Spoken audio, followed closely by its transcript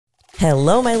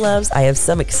Hello, my loves. I have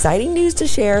some exciting news to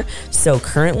share. So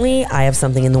currently, I have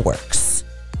something in the works,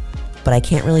 but I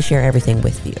can't really share everything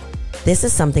with you. This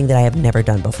is something that I have never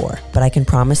done before, but I can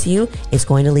promise you it's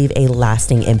going to leave a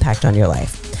lasting impact on your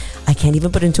life. I can't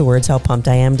even put into words how pumped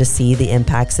I am to see the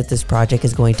impacts that this project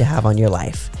is going to have on your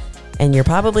life. And you're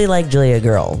probably like, Julia,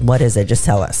 girl, what is it? Just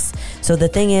tell us. So the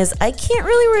thing is, I can't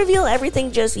really reveal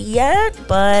everything just yet,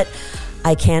 but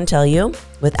I can tell you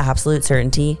with absolute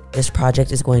certainty, this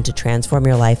project is going to transform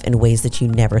your life in ways that you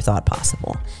never thought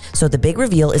possible. So the big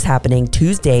reveal is happening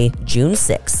Tuesday, June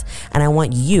 6th, and I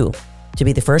want you to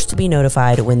be the first to be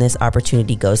notified when this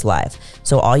opportunity goes live.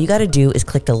 So all you got to do is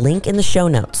click the link in the show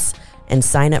notes and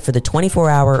sign up for the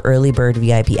 24-hour early bird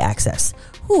VIP access.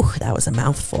 Whew, that was a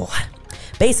mouthful.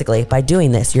 Basically, by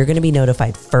doing this, you're going to be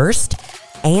notified first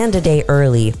and a day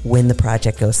early when the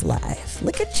project goes live.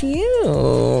 Look at you.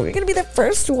 You're going to be the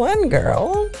first one,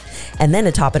 girl. And then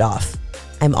to top it off,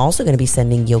 I'm also going to be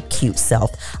sending your cute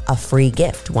self a free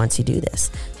gift once you do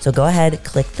this. So go ahead,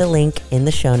 click the link in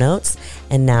the show notes.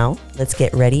 And now let's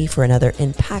get ready for another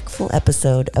impactful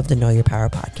episode of the Know Your Power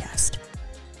podcast.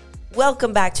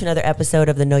 Welcome back to another episode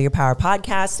of the Know Your Power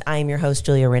podcast. I am your host,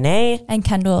 Julia Renee. And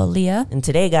Kendall Aaliyah. And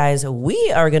today, guys,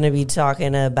 we are going to be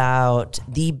talking about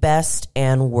the best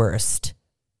and worst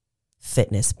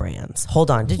fitness brands.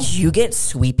 Hold on. Did you get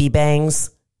sweepy bangs?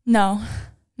 No,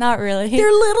 not really. They're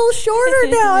a little shorter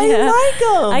now. Yeah. I like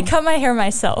them. I cut my hair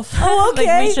myself. Oh, okay.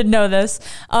 Like, we should know this.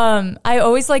 I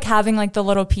always like having like the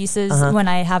little pieces when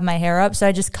I have my hair up. So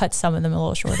I just cut some of them a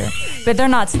little shorter. But they're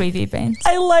not sweepy bangs.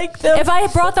 I like them. If I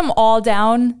brought them all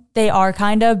down, they are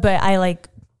kind of, but I like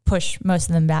push most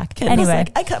of them back. Kendall's anyway,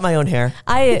 like, I cut my own hair.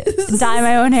 I dye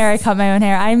my own hair. I cut my own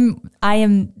hair. I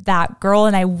am that girl,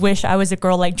 and I wish I was a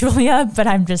girl like Julia, but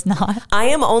I'm just not. I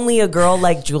am only a girl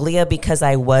like Julia because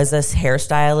I was a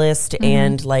hairstylist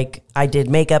and like I did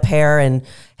makeup, hair, and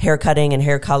hair cutting and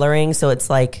hair coloring. So it's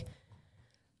like,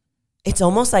 it's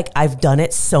almost like I've done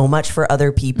it so much for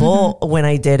other people when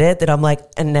I did it that I'm like,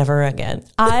 and never again.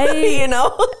 I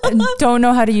don't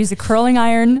know how to use a curling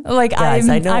iron. Like, guys,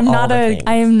 I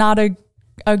am not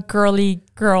a girly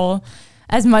girl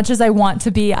as much as I want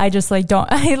to be. I just like don't.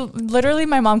 I literally,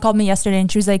 my mom called me yesterday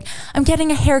and she was like, I'm getting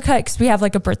a haircut because we have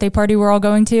like a birthday party we're all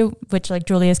going to, which like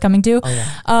Julia is coming to. Oh,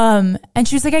 yeah. And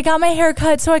she was like, I got my hair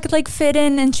cut so I could like fit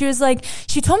in. And she was like,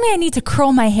 she told me I need to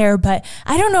curl my hair, but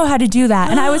I don't know how to do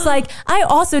that. And I was like, I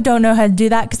also don't know how to do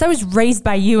that because I was raised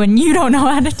by you and you don't know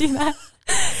how to do that.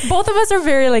 Both of us are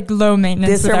very like low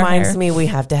maintenance. This reminds me we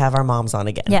have to have our moms on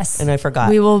again. Yes. And I forgot.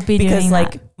 We will be because doing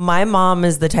like that. My mom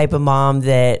is the type of mom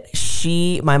that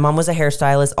my mom was a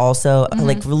hairstylist also,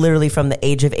 like literally from the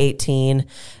age of 18.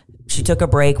 She took a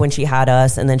break when she had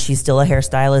us, and then she's still a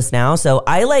hairstylist now. So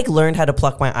I like learned how to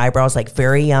pluck my eyebrows like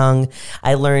very young.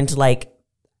 I learned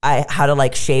how to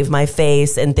like shave my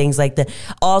face and things like that.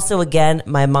 Also, again,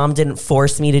 my mom didn't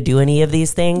force me to do any of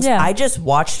these things. Yeah. I just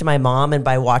watched my mom, and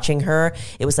by watching her,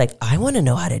 it was like, I want to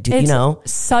know how to do,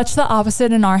 It's such the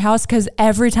opposite in our house because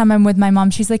every time I'm with my mom,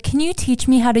 she's like, can you teach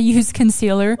me how to use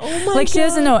concealer? Oh my like, God. she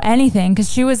doesn't know anything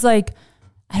because she was like,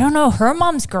 I don't know, her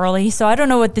mom's girly, so I don't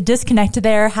know what the disconnect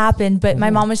there happened, but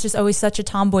my mom was just always such a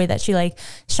tomboy that she like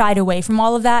shied away from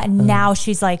all of that, and now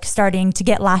she's like starting to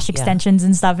get lash extensions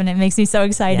and stuff, and it makes me so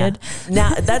excited. Yeah.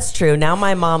 Now that's true. Now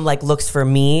my mom like looks for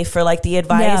me for like the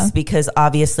advice because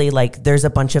obviously like there's a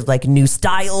bunch of like new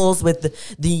styles with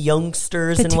the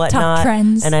youngsters The and TikTok whatnot.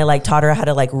 trends. And I like taught her how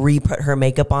to like re-put her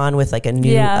makeup on with like a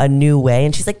new way.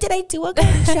 And she's like, did I do a good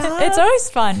job? It's always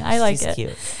fun. I like She's it.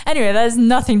 cute. Anyway, that has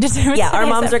nothing to do with Our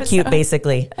moms are episode. cute,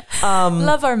 basically.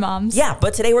 Love our moms. Yeah,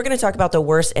 but today we're going to talk about the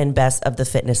worst and best of the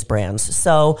fitness brands.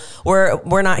 So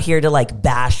we're not here to like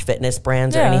bash fitness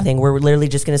brands or anything. We're literally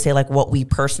just going to say like what we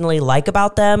personally like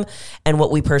about them and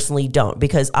what we personally don't,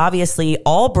 because obviously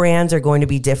all brands are going to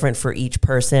be different for each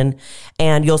person,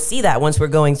 and you'll see that once we're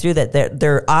going through that.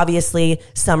 They're obviously,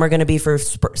 some are going to be for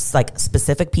like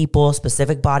specific people,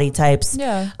 specific body types.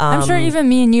 Yeah, I'm sure even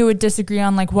me and you would disagree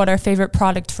on like what our favorite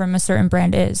product from a certain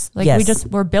brand is. Like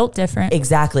we're built different.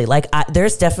 Exactly. Like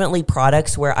there's definitely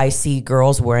products where I see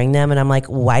girls wearing them and I'm like,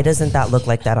 why doesn't that look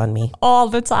like that on me? All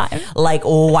the time. Like,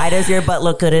 why does your butt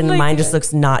look good and like, mine just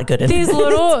looks not good?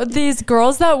 These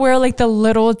girls that wear like the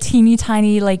little teeny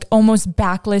tiny, like almost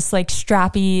backless, like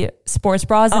strappy sports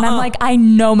bras. And I'm like, I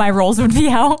know my rolls would be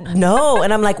out. No.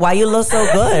 And I'm like, why you look so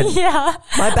good? Yeah.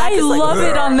 My back is like, love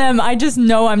it on them. I just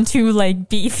know I'm too like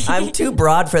beefy. I'm too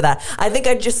broad for that. I think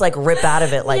I'd just like rip out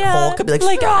of it like Hulk. Could be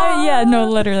like no,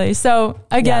 literally. So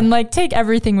again, like take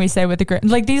everything we say with a grain.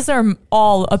 Like these are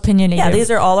all opinionated. Yeah,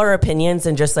 these are all our opinions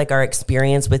and just like our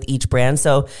experience with each brand.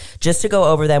 So just to go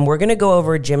over them, we're going to go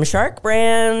over Gymshark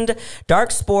brand,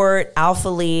 Dark Sport,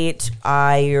 Alphalete,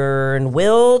 Iron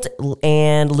Willed,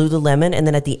 and Lululemon. And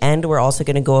then at the end, we're also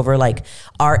going to go over like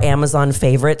our Amazon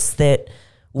favorites that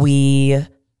we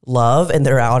love, and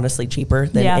they're honestly cheaper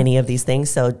than any of these things.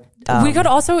 So we could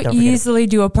also easily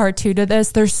do a part 2 to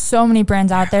this. There's so many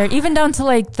brands out there, even down to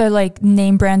like the like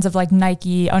name brands of like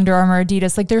Nike, Under Armour,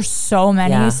 Adidas. Like there's so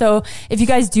many. Yeah. So if you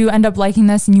guys do end up liking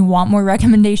this and you want more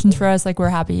recommendations for us, like we're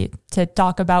happy to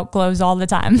talk about clothes all the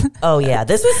time. Oh yeah,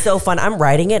 this was so fun. I'm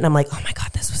writing it and I'm like, oh my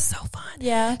God, this was so fun.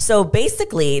 Yeah. So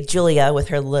basically, Julia with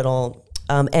her little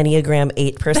Enneagram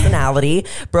 8 personality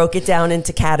broke it down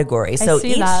into categories. So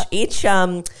each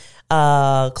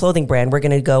clothing brand, we're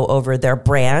going to go over their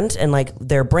brand and like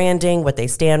their branding, what they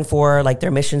stand for, like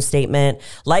their mission statement,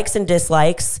 likes and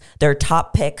dislikes, their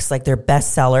top picks, like their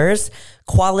best sellers,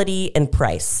 quality and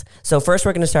price. So first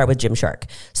we're going to start with Gymshark.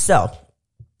 So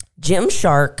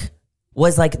Gymshark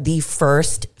was like the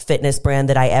first fitness brand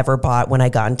that I ever bought when I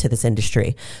got into this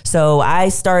industry. So I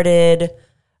started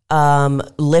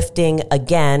lifting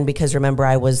again, because remember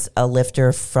I was a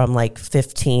lifter from like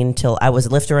 15 till I was a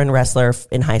lifter and wrestler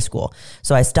in high school.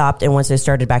 So I stopped. And once I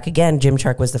started back again,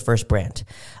 Gymshark was the first brand.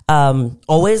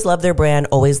 Always loved their brand,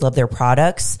 always loved their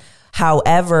products.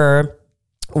 However,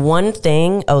 one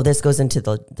thing, this goes into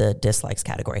the dislikes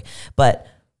category, but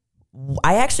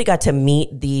I actually got to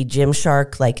meet the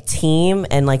Gymshark like team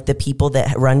and like the people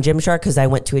that run Gymshark, because I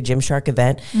went to a Gymshark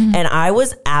event and I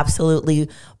was absolutely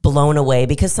blown away,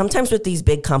 because sometimes with these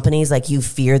big companies, like you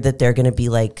fear that they're going to be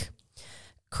like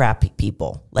crappy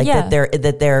people, like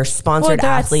that they're sponsored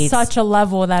athletes at such a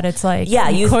level that it's like,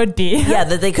 you could be. Yeah,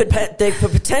 that they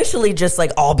could potentially just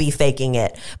like all be faking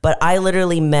it. But I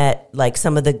literally met like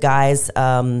some of the guys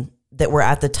that were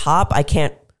at the top. I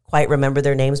can't quite remember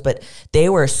their names, but they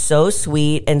were so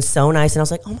sweet and so nice. And I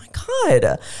was like, oh my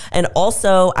God. And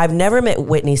also I've never met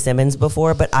Whitney Simmons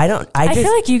before, but I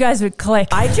feel like you guys would click.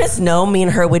 I just know me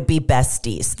and her would be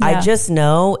besties. Yeah. I just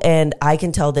know. And I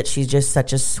can tell that she's just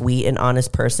such a sweet and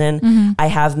honest person. I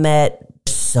have met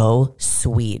so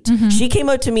sweet. She came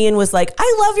up to me and was like,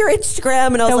 I love your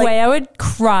Instagram. And I was like, the way I would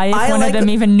cry if one of them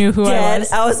even knew who I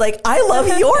was. I was like, I love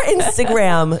your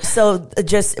Instagram. So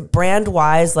just brand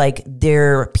wise, like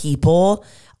their people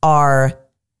are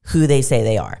who they say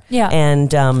they are. Yeah.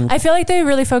 And I feel like they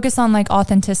really focus on like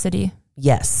authenticity.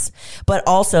 Yes. But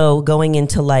also going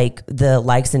into like the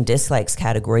likes and dislikes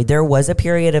category, there was a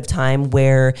period of time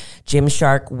where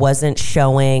Gymshark wasn't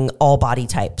showing all body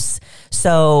types.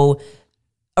 So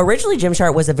originally,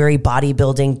 Gymshark was a very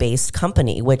bodybuilding based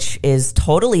company, which is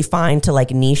totally fine to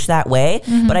like niche that way.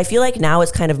 But I feel like now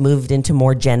it's kind of moved into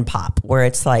more Gen Pop, where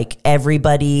it's like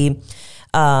everybody,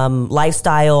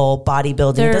 lifestyle,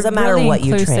 bodybuilding. It doesn't matter really what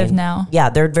you train. Now. Yeah,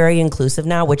 they're very inclusive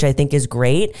now, which I think is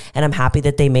great. And I'm happy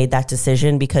that they made that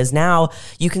decision, because now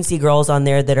you can see girls on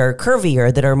there that are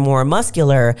curvier, that are more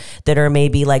muscular, that are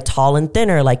maybe like tall and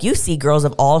thinner. Like you see girls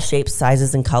of all shapes,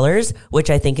 sizes, and colors, which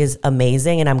I think is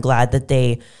amazing. And I'm glad that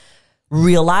they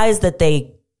realized that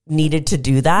they needed to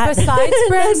do that. Besides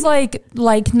brands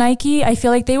like Nike, I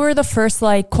feel like they were the first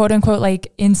like quote unquote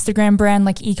like Instagram brand,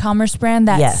 like e-commerce brand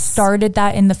that started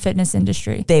that in the fitness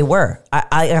industry. They were.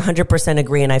 I 100%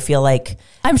 agree. And I feel like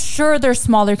I'm sure there's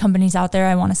smaller companies out there,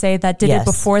 I want to say, that did it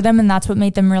before them, and that's what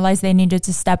made them realize they needed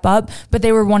to step up. But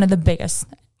they were one of the biggest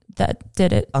that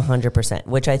did it. 100%,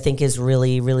 which I think is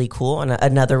really, really cool. And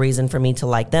another reason for me to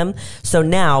like them. So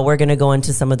now we're going to go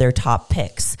into some of their top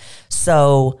picks.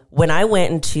 So when I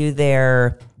went into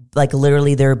their, like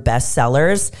literally their best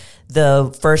sellers,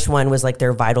 the first one was like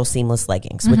their Vital Seamless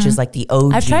leggings, which is like the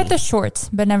OG. I've tried the shorts,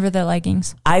 but never the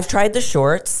leggings. I've tried the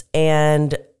shorts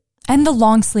and the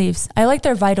long sleeves. I like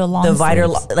their Vital long sleeves. The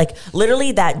Vital, like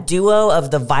literally that duo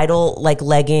of the Vital like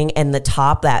legging and the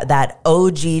top, that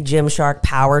OG Gymshark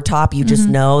power top. You just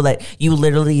know that you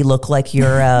literally look like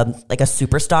you're like a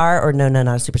superstar, or no, not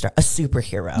a superstar, a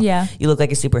superhero. Yeah. You look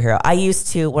like a superhero. I used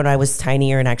to, when I was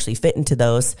tinier and actually fit into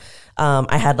those,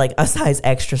 I had like a size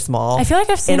extra small. I feel like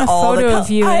I've seen a photo of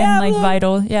you in like them.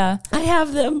 Vital. Yeah. I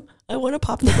have them. I want to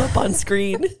pop them up on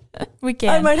screen. We can.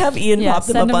 I might have Ian pop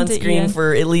them up on screen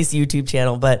for at least YouTube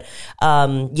channel. But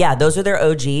those are their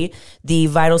OG. The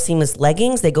Vital Seamless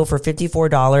leggings, they go for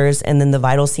 $54. And then the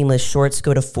Vital Seamless shorts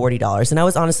go to $40. And I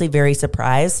was honestly very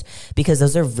surprised, because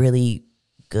those are really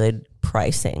good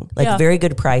pricing, like very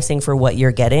good pricing for what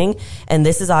you're getting. And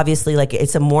this is obviously like,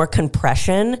 it's a more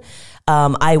compression.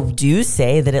 I do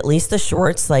say that at least the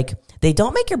shorts, like they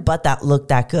don't make your butt look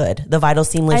that good. The Vital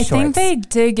Seamless shorts. I think they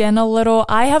dig in a little.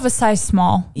 I have a size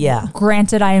small. Yeah.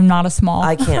 Granted, I am not a small.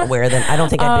 I can't wear them. I don't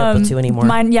think I'd be able to anymore.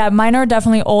 Mine are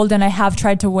definitely old, and I have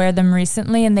tried to wear them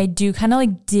recently, and they do kind of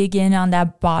like dig in on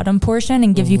that bottom portion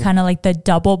and give you kind of like the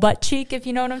double butt cheek, if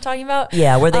you know what I'm talking about.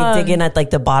 Yeah, where they dig in at like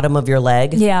the bottom of your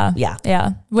leg. Yeah.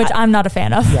 Which I'm not a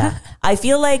fan of. Yeah. I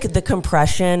feel like the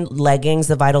compression leggings,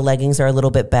 the Vital leggings, are a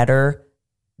little bit better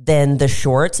than the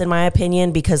shorts, in my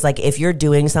opinion, because like if you're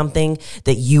doing something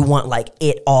that you want like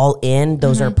it all in,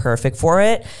 those are perfect for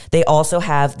it. They also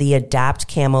have the Adapt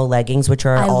camo leggings, which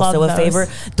are also a favorite.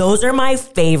 Those are my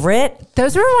favorite.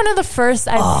 Those were one of the first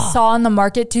I saw on the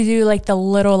market to do like the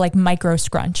little like micro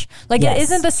scrunch. Like it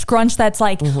isn't the scrunch that's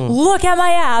like, look at my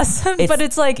ass, but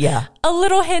it's like a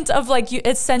little hint of like you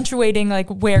accentuating like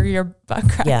where your butt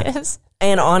crack is.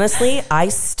 And honestly, I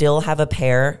still have a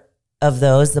pair of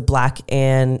those, the black,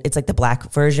 and it's like the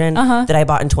black version that I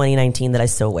bought in 2019 that I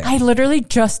still wear. I literally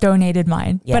just donated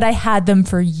mine, but I had them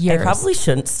for years. I probably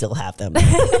shouldn't still have them,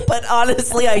 but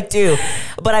honestly I do.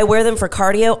 But I wear them for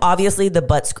cardio. Obviously the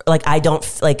butts, like I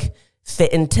don't like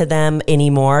fit into them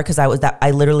anymore because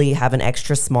I literally have an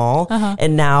extra small,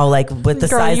 and now like with the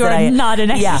size you that are not an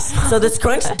extra small. So the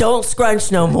scrunch don't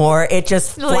scrunch no more. It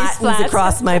just flattens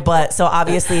across my butt. So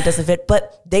obviously it doesn't fit,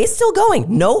 but they still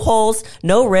going. No holes,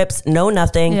 no rips, no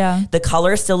nothing. Yeah. The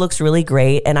color still looks really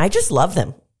great, and I just love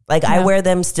them. Like I wear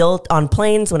them still on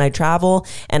planes when I travel,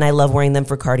 and I love wearing them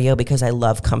for cardio because I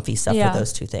love comfy stuff with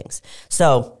those two things.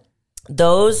 So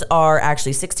those are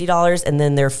actually $60. And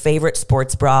then their favorite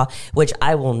sports bra, which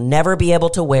I will never be able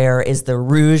to wear, is the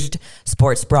Rouged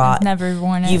sports bra. I've never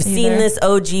worn it. You've seen this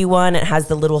OG one. It has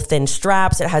the little thin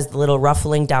straps. It has the little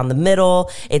ruffling down the middle.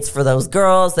 It's for those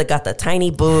girls that got the tiny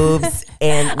boobs,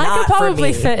 and not I could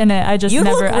probably for me. fit in it.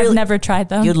 I've never tried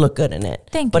them. You'd look good in it.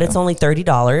 Thank you. But it's only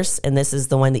 $30. And this is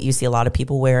the one that you see a lot of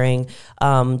people wearing.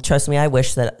 Trust me,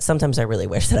 sometimes I really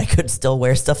wish that I could still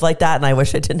wear stuff like that. And I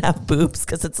wish I didn't have boobs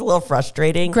because it's a little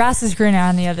frustrating. Grass is greener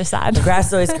on the other side. The grass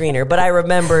is always greener. But I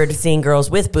remembered seeing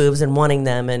girls with boobs and wanting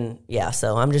them. And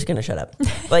so I'm just going to shut up.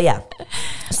 But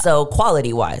so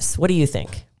quality wise, what do you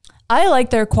think? I like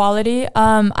their quality.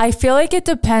 I feel like it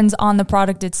depends on the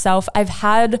product itself. I've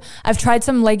tried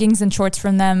some leggings and shorts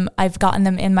from them. I've gotten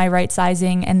them in my right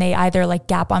sizing, and they either like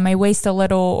gap on my waist a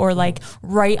little or like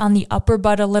right on the upper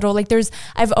butt a little. Like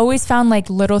I've always found like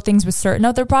little things with certain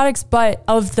other products, but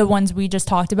of the ones we just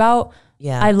talked about,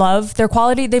 I love their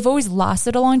quality. They've always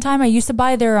lasted a long time. I used to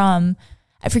buy their,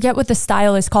 I forget what the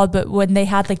style is called, but when they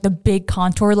had like the big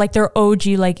contour, like their OG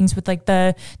leggings with like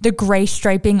the gray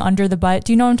striping under the butt.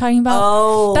 Do you know what I'm talking about?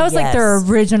 Oh, that was like their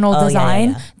original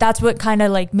design. Yeah. That's what kind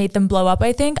of like made them blow up,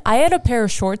 I think. I had a pair of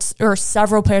shorts, or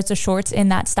several pairs of shorts in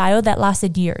that style that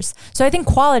lasted years. So I think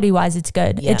quality wise, it's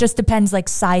good. Yeah. It just depends like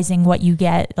sizing what you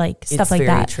get, like stuff like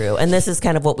that. It's very true. And this is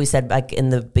kind of what we said back in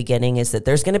the beginning, is that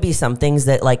there's going to be some things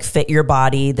that like fit your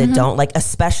body that don't, like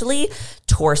especially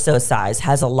torso size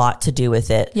has a lot to do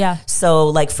with it. Yeah. So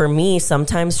like for me,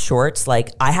 sometimes shorts,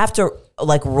 like I have to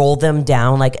like roll them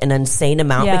down like an insane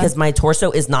amount because my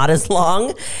torso is not as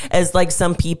long as like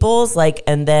some people's, like,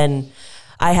 and then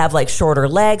I have like shorter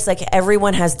legs. Like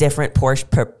everyone has different portions.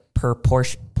 Everyone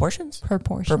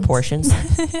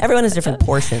has different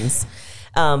portions.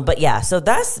 But so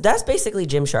that's basically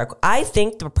Gymshark. I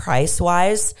think the price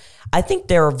wise, I think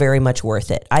they're very much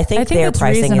worth it. I think their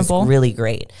pricing is really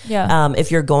great. Yeah.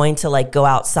 If you're going to like go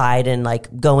outside and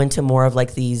like go into more of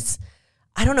like these,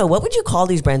 I don't know, what would you call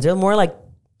these brands? They're more like,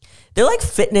 they're like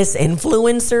fitness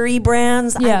influencer-y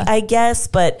brands, I guess,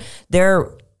 but they're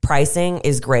pricing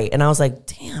is great. And I was like,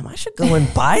 damn, I should go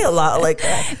and buy a lot like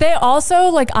that. They also,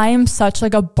 like, I am such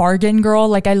like a bargain girl.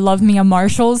 Like I love me a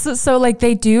Marshall's. So like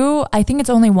they do, I think it's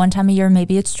only one time a year,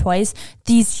 maybe it's twice,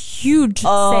 these huge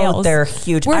sales. They're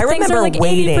huge. Where I things remember are like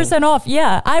waiting. 80% off.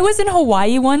 Yeah. I was in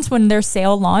Hawaii once when their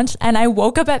sale launched, and I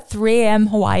woke up at 3 a.m.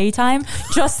 Hawaii time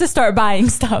just to start buying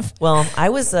stuff. Well, I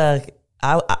was,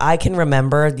 I can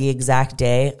remember the exact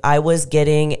day I was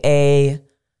getting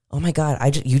oh my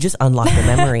God, you just unlocked the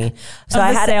memory. So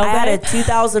I had a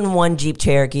 2001 Jeep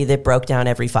Cherokee that broke down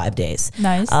every 5 days.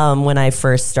 Nice. When I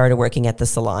first started working at the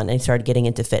salon and started getting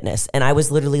into fitness. And I was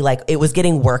literally like, it was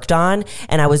getting worked on,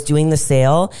 and I was doing the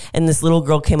sale, and this little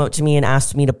girl came up to me and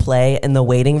asked me to play in the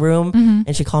waiting room,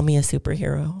 and she called me a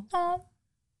superhero. Oh,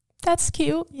 that's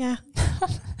cute. Yeah.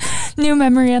 New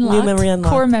memory unlocked.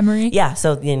 Core memory. Yeah.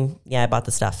 So then, I bought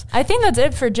the stuff. I think that's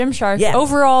it for Gymshark. Yeah.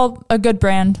 Overall, a good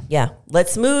brand. Yeah.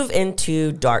 Let's move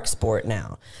into Dark Sport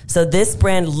now. So this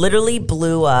brand literally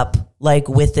blew up like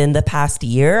within the past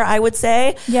year, I would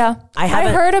say. Yeah. I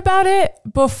heard about it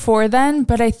before then,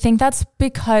 but I think that's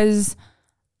because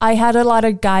I had a lot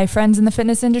of guy friends in the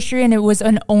fitness industry and it was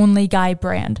an only guy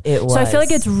brand. It was. So I feel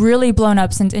like it's really blown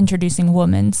up since introducing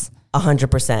women's.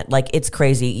 100%. Like, it's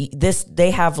crazy.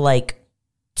 They have like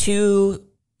two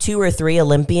or three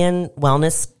Olympian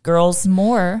wellness girls.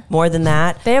 More than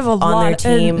that. They have a lot on their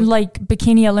team. Like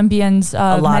bikini Olympians,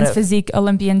 men's physique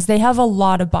Olympians. They have a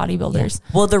lot of bodybuilders.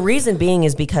 Yeah. Well, the reason being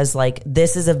is because like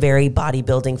this is a very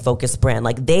bodybuilding focused brand.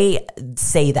 Like they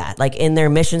say that like in their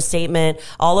mission statement,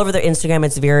 all over their Instagram,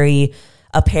 it's very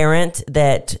apparent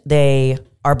that they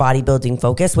are bodybuilding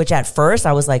focused, which at first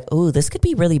I was like, ooh, this could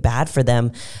be really bad for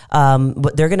them.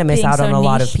 But they're going to miss out on a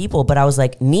lot of people. But I was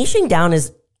like, niching down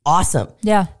is awesome.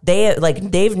 Yeah.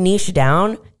 They've niched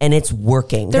down and it's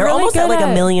working. They're really almost at like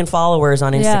 1 million followers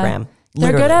on Instagram.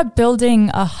 They're good at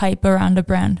building a hype around a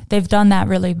brand. They've done that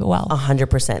really well.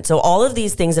 100%. So all of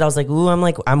these things that I was like, ooh,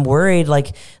 I'm worried.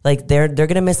 Like they're going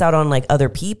to miss out on like other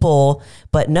people,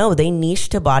 but no, they niche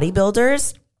to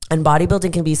bodybuilders. And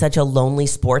bodybuilding can be such a lonely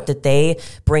sport that they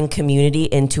bring community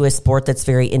into a sport that's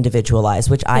very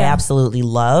individualized, which I absolutely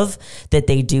love that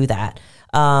they do that.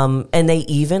 And they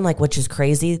even like, which is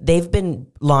crazy, they've been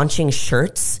launching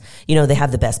shirts. You know, they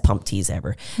have the best pump tees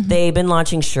ever. Mm-hmm. They've been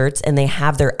launching shirts and they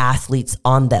have their athletes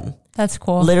on them. That's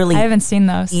cool. Literally. I haven't seen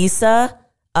those. Issa,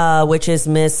 which is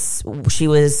she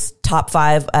was top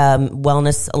 5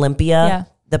 wellness Olympia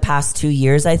the past 2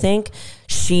 years, I think.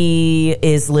 She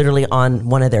is literally on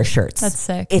one of their shirts. That's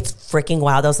sick. It's freaking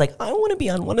wild. I was like, I want to be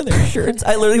on one of their shirts.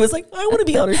 I literally was like, I want to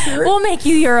be on her shirt. We'll make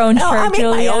you your own shirt, I make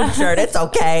Julia. my own shirt. It's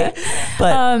okay.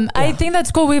 But I think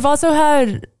that's cool. We've also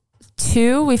had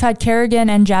 2. We've had Kerrigan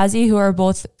and Jazzy, who are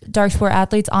both dark sport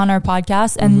athletes, on our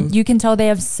podcast. And you can tell they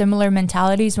have similar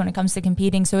mentalities when it comes to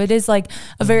competing. So it is like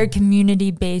a very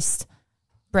community-based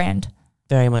brand.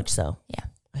 Very much so. Yeah.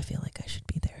 I feel like I should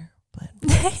be there.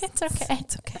 It's okay.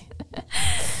 It's okay.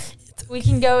 We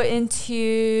can go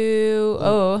into,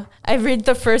 I read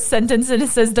the first sentence and it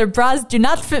says, their bras do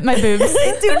not fit my boobs.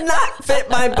 They do not fit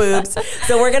my boobs.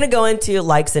 So we're going to go into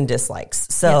likes and dislikes.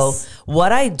 So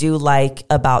what I do like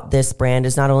about this brand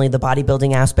is not only the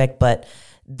bodybuilding aspect, but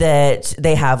that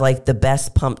they have like the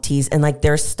best pump tees and like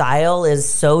their style is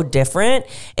so different.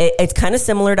 It's kind of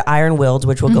similar to Iron Willed,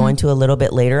 which we'll go into a little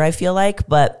bit later, I feel like,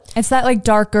 but it's that like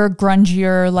darker,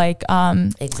 grungier, like,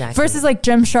 exactly. Versus like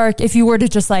Gymshark. If you were to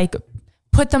just like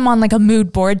put them on like a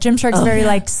mood board, Gymshark's very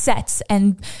like sets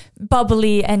and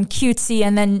bubbly and cutesy.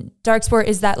 And then Dark Sport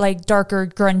is that like darker,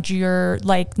 grungier,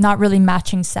 like not really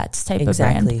matching sets type of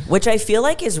brand. Which I feel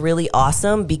like is really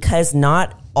awesome because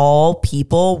not all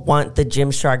people want the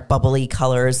Gymshark bubbly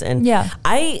colors. And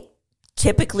I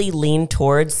typically lean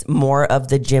towards more of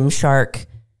the Gymshark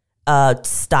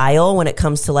style when it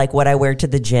comes to like what I wear to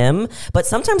the gym. But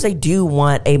sometimes I do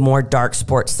want a more dark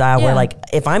sport style where like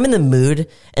if I'm in the mood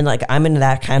and like I'm in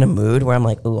that kind of mood where I'm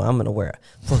like, ooh, I'm going to wear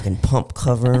a fucking pump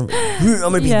cover. I'm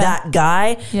going to be that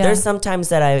guy. Yeah. There's sometimes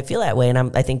that I feel that way.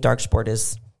 And I think dark sport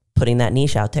is putting that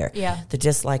niche out there. Yeah. The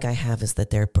dislike I have is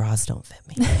that their bras don't fit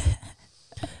me.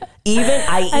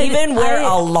 I wear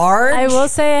a large. I will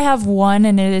say I have one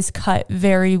and it is cut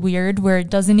very weird where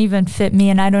it doesn't even fit me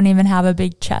and I don't even have a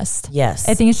big chest. Yes.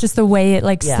 I think it's just the way it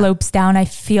like slopes down. I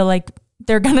feel like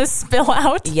they're going to spill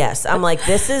out. Yes. I'm like,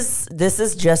 this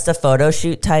is just a photo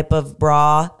shoot type of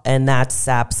bra and that's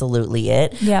absolutely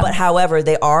it. Yeah. But however,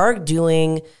 they're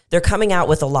coming out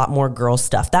with a lot more girl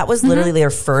stuff. That was literally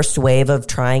their first wave of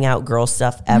trying out girl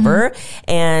stuff ever.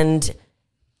 And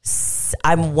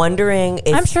I'm wondering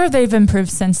if... I'm sure they've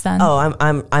improved since then. Oh,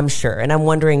 I'm sure. And I'm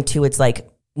wondering too, it's like,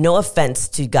 no offense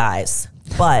to guys,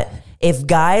 but if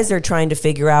guys are trying to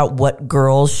figure out what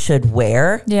girls should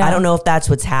wear, I don't know if that's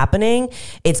what's happening.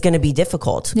 It's going to be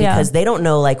difficult because they don't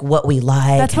know like what we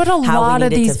like. That's what a lot of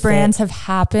these brands have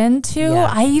happened to.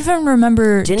 Yeah. I even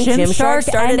remember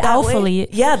Gymshark and Alphalete.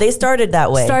 Yeah, they started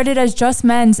that way. Started as just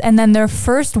men's and then their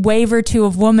first wave or two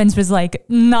of women's was like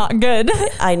not good.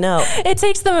 I know. It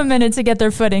takes them a minute to get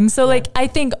their footing. So like I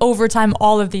think over time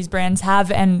all of these brands have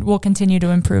and will continue to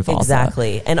improve also.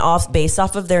 Exactly. And based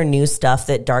off of their new stuff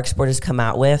that Dark Sport has come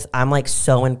out with, I'm like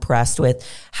so impressed with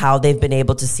how they've been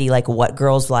able to see like what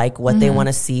girls like, what they want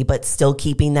to see, but still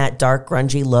keeping that dark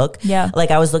grungy look. Yeah.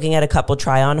 Like I was looking at a couple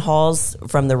try on hauls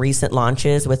from the recent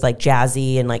launches with like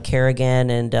Jazzy and like Kerrigan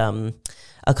and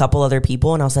a couple other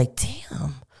people. And I was like,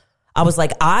 damn, I was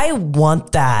like, I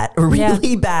want that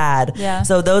really bad. Yeah.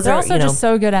 So they're also just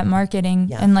so good at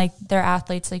marketing and like they're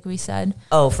athletes, like we said.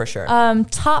 Oh, for sure.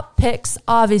 Top picks,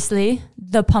 obviously,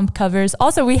 the pump covers.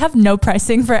 Also, we have no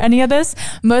pricing for any of this,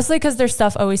 mostly because their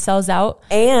stuff always sells out.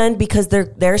 And because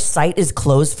their site is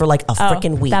closed for like a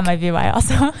freaking week. That might be why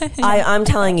also. I'm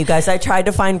telling you guys, I tried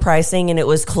to find pricing and it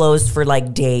was closed for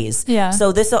like days. Yeah.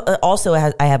 So this also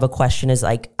I have a question is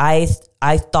like,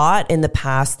 I thought in the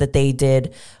past that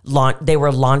they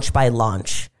were launch by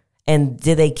launch. And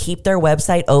did they keep their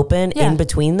website open in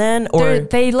between then? Or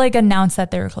they like announced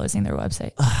that they were closing their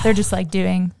website. They're just like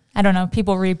doing, I don't know,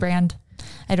 people rebrand.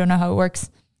 I don't know how it works.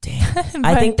 Damn.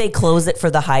 I think they close it for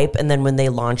the hype. And then when they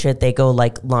launch it, they go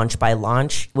like launch by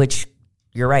launch, which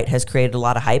you're right, has created a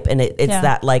lot of hype. And it's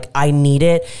that like, I need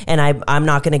it and I'm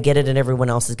not going to get it and everyone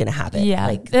else is going to have it. Yeah.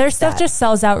 Like their stuff just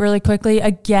sells out really quickly.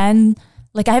 Again,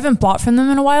 like I haven't bought from them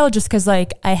in a while just because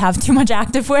like I have too much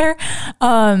activewear.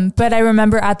 But I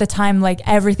remember at the time, like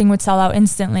everything would sell out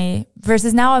instantly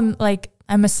versus now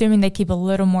I'm assuming they keep a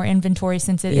little more inventory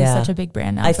since it is such a big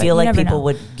brand now. I feel like people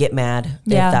would get mad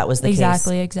if that was the case.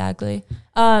 Exactly.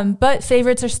 But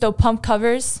favorites are still pump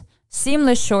covers,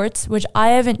 seamless shorts, which I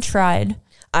haven't tried.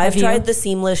 I've tried the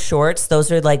seamless shorts.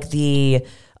 Those are like the...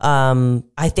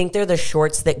 I think they're the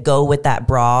shorts that go with that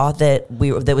bra that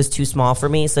was too small for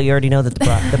me. So you already know that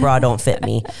the bra don't fit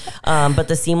me. But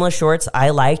the seamless shorts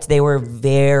I liked, they were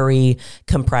very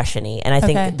compression-y. And I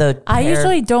think I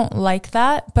usually don't like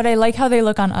that, but I like how they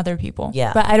look on other people.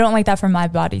 Yeah. But I don't like that for my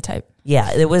body type.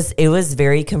 Yeah, it was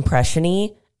very compression-y.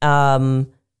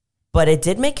 But it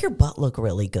did make your butt look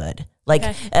really good.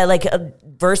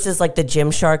 Versus like the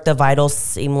Gymshark, the Vital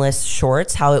seamless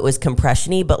shorts, how it was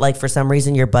compression-y, but like for some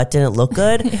reason your butt didn't look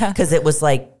good because it was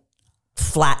like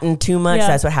flattened too much.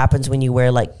 That's what happens when you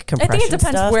wear like compression. I think it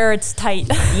depends stuff. Where it's tight.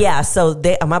 Yeah, so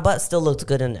my butt still looked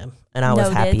good in them, and I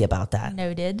was happy about that.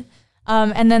 Noted.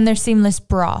 And then there's seamless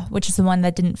bra, which is the one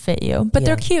that didn't fit you, but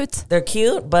they're cute. They're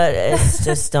cute, but it's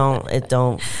just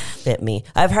don't fit me.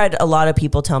 I've heard a lot of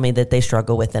people tell me that they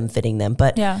struggle with them fitting them,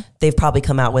 but they've probably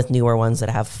come out with newer ones that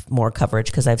have more coverage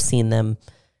because I've seen them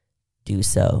do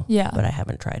so. Yeah. But I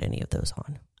haven't tried any of those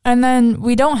on. And then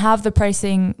we don't have the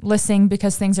pricing listing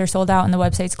because things are sold out and the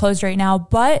website's closed right now.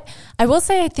 But I will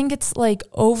say I think it's like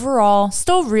overall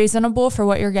still reasonable for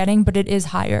what you're getting, but it is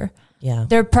higher. Yeah.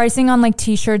 Their pricing on like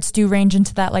t-shirts do range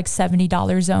into that like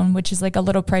 $70 zone, which is like a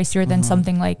little pricier than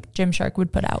something like Gymshark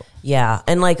would put out. Yeah.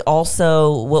 And like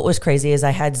also what was crazy is I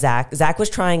had Zach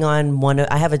was trying on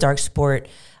I have a Dark Sport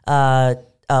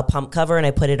pump cover and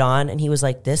I put it on and he was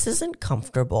like, this isn't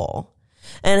comfortable.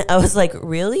 And I was like,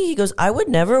 really? He goes, I would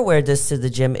never wear this to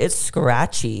the gym. It's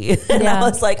scratchy. And I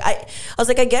was like,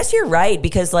 I guess you're right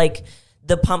because like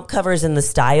the pump covers and the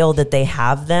style that they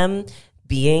have them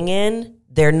being in,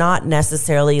 they're not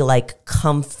necessarily like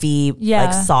comfy,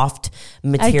 like soft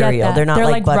material. They're not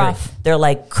like butter. Rough. They're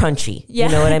like crunchy. Yeah,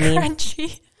 you know what I mean?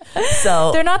 Crunchy.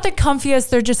 So they're not the comfiest.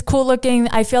 They're just cool looking.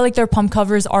 I feel like their pump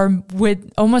covers are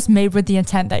almost made with the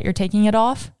intent that you're taking it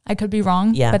off. I could be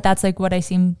wrong. Yeah. But that's like what I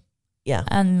seen. Yeah.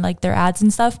 And like their ads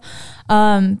and stuff.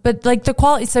 But like the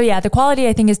quality. So yeah, the quality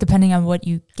I think is depending on what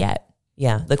you get.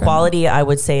 Yeah, the quality I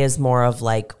would say is more of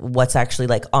like what's actually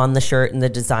like on the shirt and the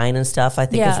design and stuff I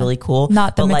think is really cool.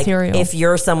 Not the material. Like, if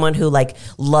you're someone who like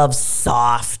loves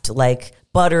soft, like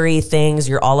buttery things,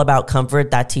 you're all about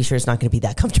comfort, that t-shirt's not going to be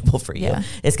that comfortable for you. Yeah.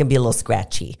 It's going to be a little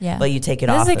scratchy. Yeah. But you take it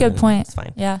off. That's a good point. It's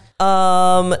fine. Yeah.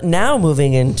 Now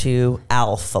moving into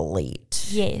Alphalete.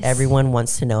 Yes. Everyone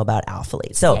wants to know about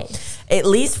Alphalete. So at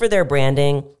least for their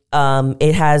branding,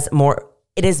 it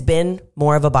has been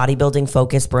more of a bodybuilding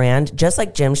focused brand. Just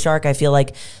like Gymshark, I feel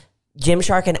like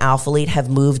Gymshark and Alphalete have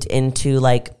moved into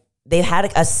like, they've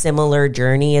had a similar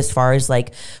journey as far as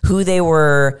like who they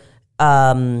were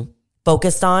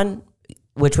focused on,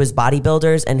 which was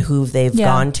bodybuilders, and who they've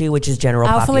gone to, which is general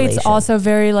population. Alphalate's also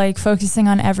very like focusing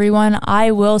on everyone.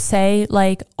 I will say,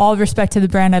 like, all respect to the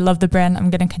brand. I love the brand. I'm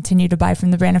going to continue to buy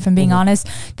from the brand if I'm being honest.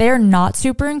 They are not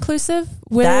super inclusive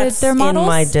with their models. In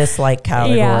my dislike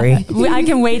category. Yeah. I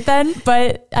can wait then,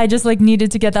 but I just like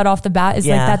needed to get that off the bat. Like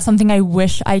that's something I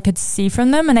wish I could see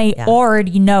from them. And I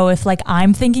already know if like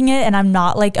I'm thinking it and I'm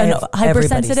not like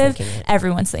hypersensitive,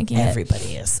 everyone's thinking it.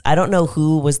 Everybody is. I don't know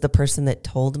who was the person that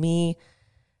told me.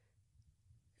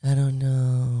 I don't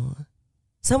know.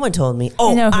 Someone told me.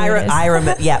 Oh, I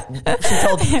remember.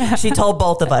 Yeah, she told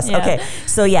both of us. Yeah. Okay,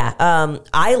 so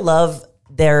I love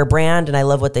their brand and I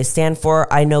love what they stand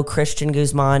for. I know Christian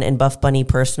Guzman and Buff Bunny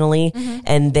personally,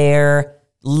 and they're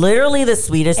literally the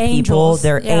sweetest people.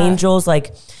 They're angels.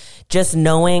 Like just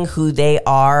knowing who they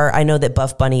are. I know that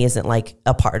Buff Bunny isn't like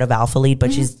a part of Alpha Lead,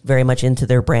 but she's very much into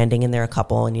their branding and they're a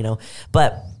couple and, you know,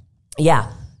 but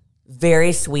yeah,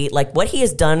 very sweet. Like what he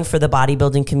has done for the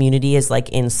bodybuilding community is like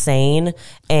insane.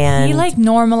 And he like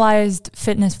normalized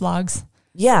fitness vlogs.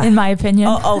 Yeah. In my opinion.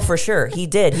 Oh, for sure. He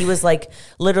did. He was like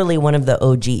literally one of the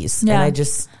OGs. Yeah. And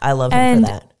I love him for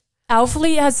that. Alpha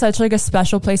Lead has such like a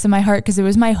special place in my heart because it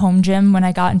was my home gym when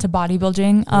I got into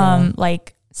bodybuilding.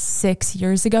 Like 6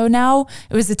 years ago now.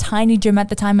 It was a tiny gym at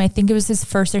the time. I think it was his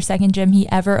first or second gym he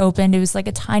ever opened. It was like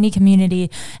a tiny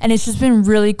community and it's just been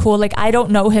really cool. Like I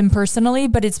don't know him personally,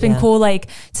 but it's been cool like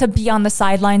to be on the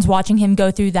sidelines watching him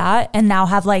go through that and now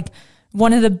have like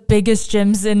one of the biggest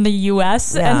gyms in the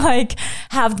US and like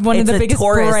have one of the biggest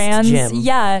brands. Gym.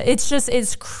 Yeah.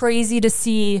 It's crazy to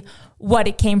see what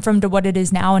it came from to what it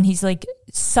is now. And he's like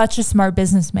such a smart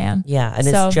businessman. Yeah. And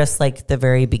it's just like the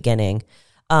very beginning.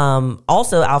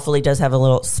 Also, Alpha Lead does have a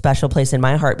little special place in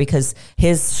my heart because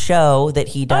his show that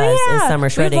he does is Summer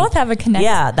Shredding. We both have a connection.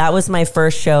 Yeah, that was my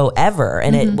first show ever.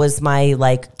 And it was my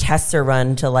like tester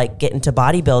run to like get into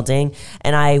bodybuilding.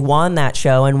 And I won that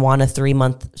show and won a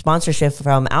 3-month sponsorship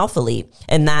from Alpha Lead.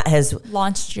 And that has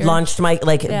launched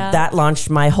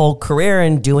my whole career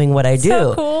in doing what I do.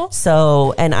 So cool.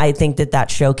 So, and I think that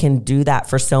show can do that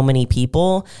for so many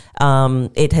people.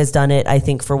 It has done it, I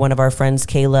think, for one of our friends,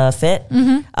 Kayla Fit,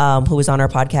 who was on our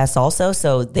podcast also.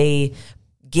 So they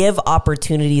give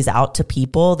opportunities out to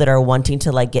people that are wanting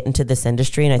to like get into this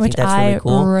industry. And I think that's really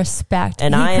cool. Respect.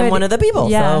 And I am one of the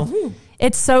people. Yeah. So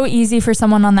it's so easy for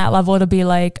someone on that level to be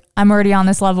like, I'm already on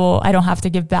this level. I don't have to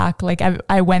give back. Like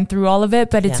I went through all of it,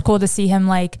 but it's cool to see him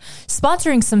like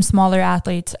sponsoring some smaller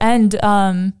athletes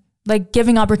and, like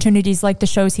giving opportunities like the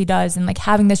shows he does and like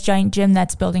having this giant gym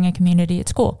that's building a community.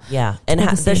 It's cool. Yeah. And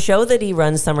the show that he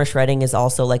runs, Summer Shredding, is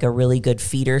also like a really good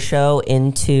feeder show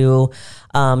into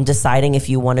deciding if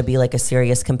you want to be like a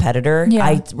serious competitor. Yeah.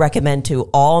 I recommend to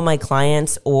all my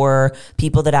clients or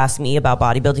people that ask me about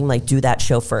bodybuilding, like do that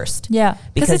show first. Yeah.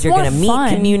 Because you're going to meet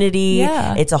community.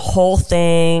 Yeah. It's a whole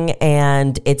thing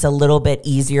and it's a little bit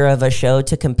easier of a show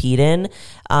to compete in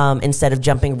instead of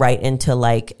jumping right into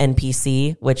like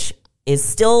NPC, which is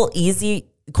still easy,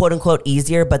 quote unquote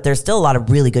easier, but there's still a lot of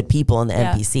really good people in the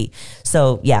NPC.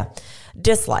 So yeah,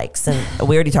 dislikes. And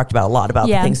we already talked about a lot about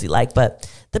the things we like, but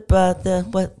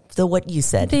what you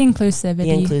said. The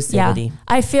inclusivity. Yeah.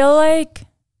 I feel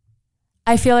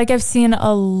like I've seen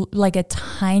a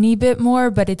tiny bit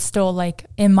more, but it's still like,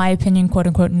 in my opinion, quote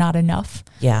unquote, not enough.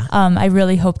 Yeah. I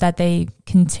really hope that they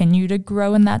continue to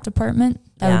grow in that department.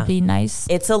 That would be nice.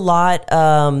 It's a lot.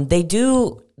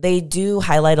 They do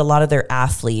highlight a lot of their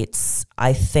athletes,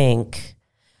 I think.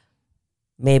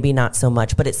 Maybe not so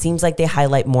much, but it seems like they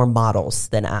highlight more models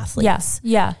than athletes. Yes.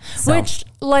 Yeah. So. Which,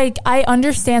 like, I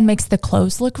understand makes the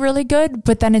clothes look really good,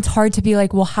 but then it's hard to be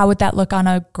like, well, how would that look on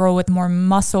a girl with more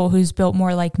muscle who's built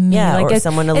more like me? Yeah, like or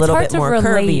someone a little bit more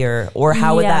curvier. Or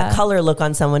how would that color look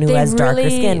on someone who has darker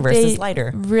skin versus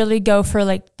lighter? Really go for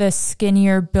like the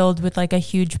skinnier build with like a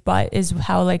huge butt is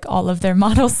how like all of their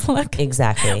models look.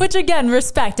 Exactly. Which again,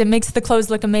 respect. It makes the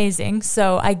clothes look amazing.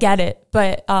 So I get it.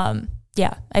 But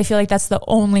yeah, I feel like that's the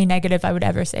only negative I would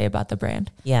ever say about the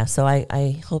brand. Yeah, so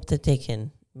I hope that they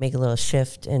can make a little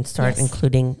shift and start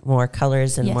including more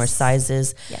colors and more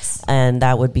sizes. Yes. And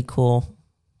that would be cool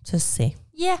to see.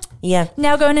 Yeah. Yeah.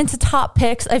 Now going into top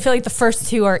picks, I feel like the first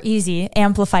two are easy.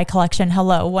 Amplify Collection.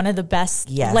 Hello. One of the best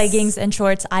leggings and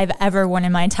shorts I've ever worn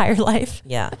in my entire life.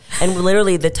 Yeah. And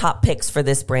literally the top picks for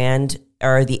this brand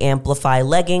are the Amplify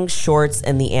leggings, shorts,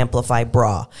 and the Amplify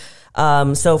bra.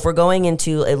 So if we're going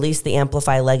into at least the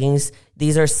Amplify leggings,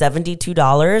 these are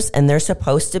 $72 and they're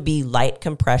supposed to be light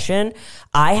compression.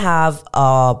 I have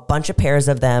a bunch of pairs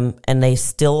of them and they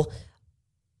still,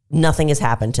 nothing has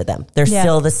happened to them. They're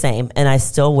still the same and I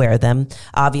still wear them.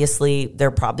 Obviously,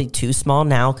 they're probably too small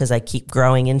now because I keep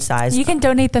growing in size. You can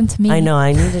donate them to me. I know.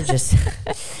 I need to just...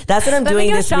 That's what I'm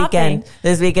doing this weekend.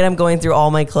 This weekend, I'm going through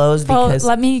all my clothes because...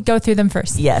 let me go through them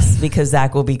first. Yes, because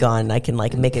Zach will be gone. I can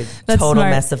like make a total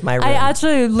mess of my room. I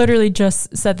actually literally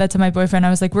just said that to my boyfriend. I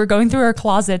was like, we're going through our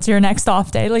closets your next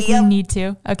off day. Like, we need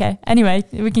to. Okay. Anyway,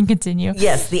 we can continue.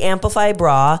 Yes, the Amplify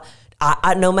bra...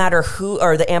 no matter who,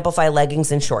 or the Amplify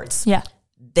leggings and shorts. Yeah.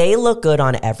 They look good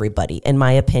on everybody, in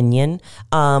my opinion.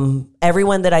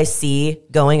 Everyone that I see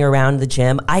going around the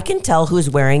gym, I can tell who's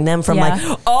wearing them from like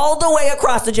all the way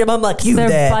across the gym. I'm like,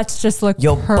 their butts just look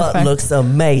your perfect. Butt looks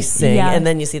amazing. Yeah. And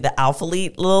then you see the Alpha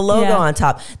Elite little logo on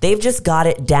top. They've just got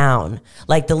it down.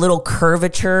 Like the little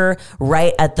curvature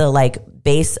right at the like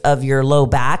base of your low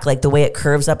back, like the way it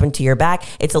curves up into your back,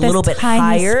 it's a little bit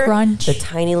higher. Scrunch. The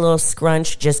tiny little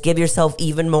scrunch. Just give yourself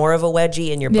even more of a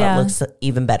wedgie and your butt looks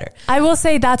even better. I will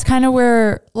say that's kind of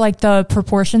where like the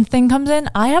proportion thing comes in.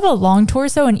 I have a long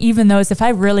torso, and even those, if I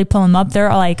really pull them up, they're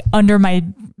like under my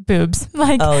boobs.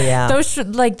 Like, oh yeah, those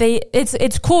should, like,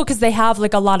 it's cool because they have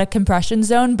like a lot of compression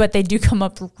zone, but they do come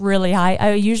up really high.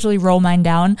 I usually roll mine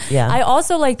down. Yeah. I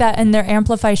also like that in their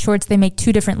Amplify shorts, they make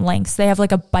 2 different lengths. They have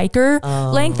like a biker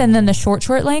length and then the short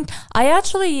length.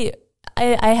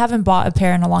 I haven't bought a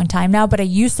pair in a long time now, but I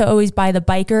used to always buy the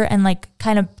biker and like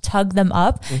kind of tug them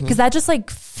up because that just like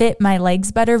fit my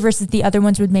legs better versus the other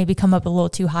ones would maybe come up a little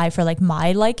too high for like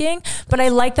my liking. But I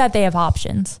like that they have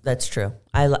options. That's true.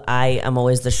 I am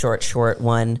always the short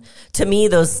one. To me,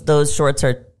 those shorts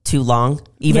are too long.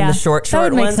 Even the short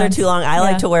ones are too long. I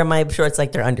like to wear my shorts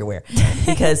like they're underwear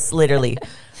because literally,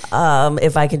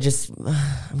 if I can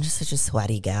I'm just such a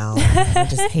sweaty gal. I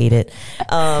just hate it.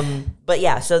 But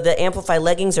yeah, so the Amplify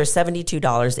leggings are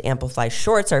 $72. The Amplify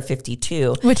shorts are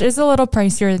 $52. Which is a little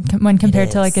pricier when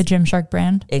compared to like a Gymshark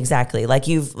brand. Exactly. Like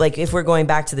if we're going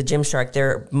back to the Gymshark,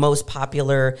 their most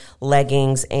popular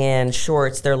leggings and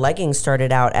shorts, their leggings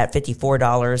started out at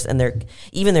 $54 and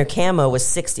even their camo was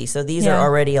 $60. So these are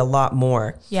already a lot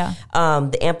more. Yeah.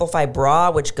 The Amplify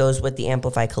bra, which goes with the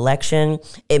Amplify collection,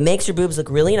 it makes your boobs look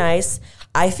really nice.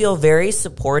 I feel very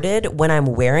supported when I'm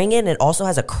wearing it. And it also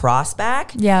has a cross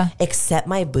back. Yeah. Except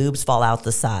my boobs fall out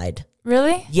the side.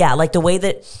 Really? Yeah, like the way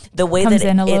that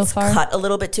it's far. cut a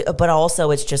little bit too, but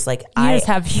also it's just like I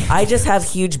just have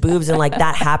huge boobs, and like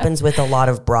that happens with a lot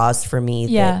of bras for me.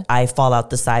 Yeah. That I fall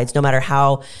out the sides no matter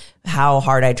how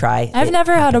hard I try. I've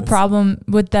never had a problem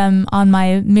with them on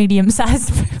my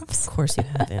medium-sized boobs. Of course you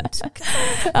haven't.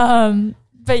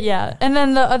 But yeah, and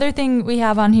then the other thing we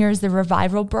have on here is the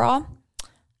Revival bra.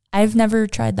 I've never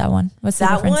tried that one. What's the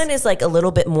difference? That one is like a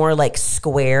little bit more like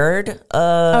squared.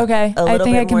 Okay. I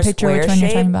think I can picture which one you're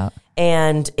talking about.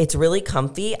 And it's really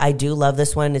comfy. I do love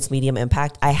this one. It's medium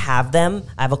impact. I have them.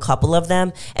 I have a couple of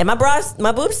them. And my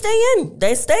boobs stay in.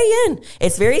 They stay in.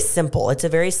 It's very simple. It's a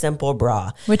very simple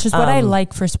bra. Which is what I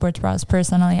like for sports bras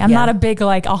personally. I'm not a big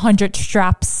like 100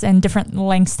 straps and different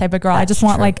lengths type of girl. I just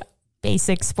want like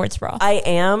basic sports bra. I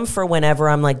am for whenever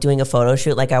I'm like doing a photo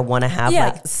shoot, like I want to have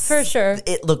like for sure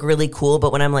it look really cool,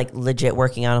 but when I'm like legit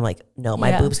working out, I'm like, no,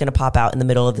 my boob's gonna pop out in the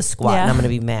middle of the squat and I'm gonna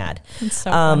be mad. It's so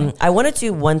funny. I want to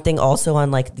do one thing also on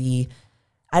like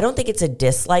I don't think it's a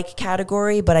dislike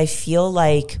category, but I feel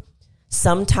like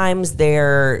sometimes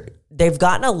they've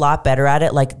gotten a lot better at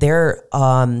it. Like their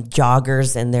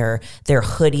joggers and their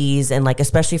hoodies, and like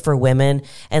especially for women,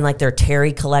 and like their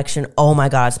Terry collection. Oh my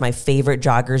God, it's my favorite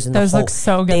joggers in those the whole. Look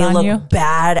so good. They on look you.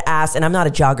 badass, and I'm not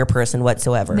a jogger person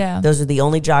whatsoever. Yeah. Those are the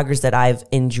only joggers that I've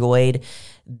enjoyed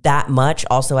that much.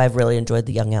 Also, I've really enjoyed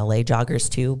the Young LA joggers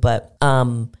too. But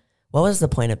what was the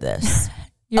point of this?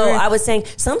 I was saying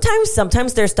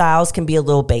sometimes their styles can be a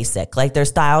little basic. Like their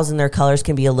styles and their colors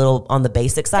can be a little on the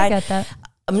basic side. I get that.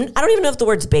 I don't even know if the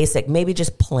word's basic, maybe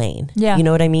just plain. Yeah. You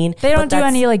know what I mean? They don't do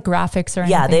any like graphics or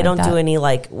anything. Yeah, they like don't do any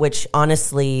like, which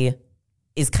honestly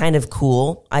is kind of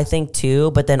cool, I think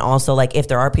too. But then also like if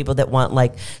there are people that want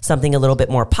like something a little bit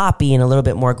more poppy and a little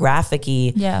bit more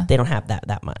graphic-y, they don't have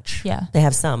that much. Yeah. They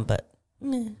have some, but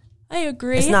I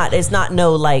agree. It's not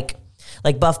no like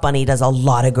Buff Bunny does a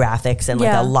lot of graphics and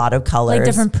like a lot of colors. Like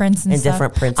different prints and stuff.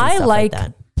 Different prints and I stuff like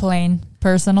that. Plain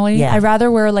personally. Yeah. I'd rather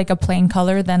wear like a plain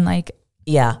color than like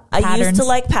patterns. I used to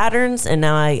like patterns, and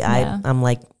now I'm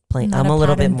like plain. I'm a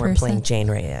little bit more person. plain Jane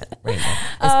right now.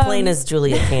 As plain as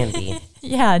Julia can be.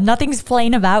 Yeah, nothing's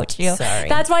plain about you. Sorry.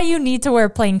 That's why you need to wear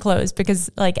plain clothes, because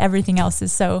like everything else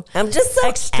is so I'm just so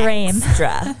extreme.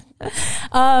 Extra.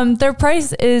 Their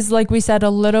price is, like we said, a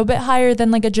little bit higher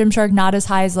than like a Gymshark, not as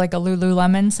high as like a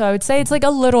Lululemon. So I would say it's like a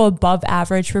little above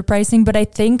average for pricing, but I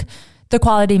think the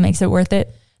quality makes it worth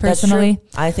it. Personally,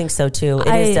 that's true. I think so too. It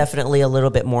is definitely a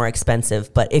little bit more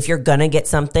expensive, but if you're gonna get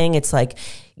something, it's like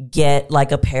get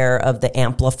like a pair of the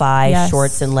Amplify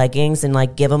shorts and leggings and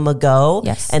like give them a go.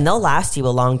 Yes, and they'll last you a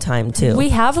long time too. We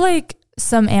have like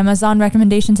some Amazon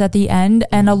recommendations at the end,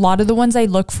 and a lot of the ones I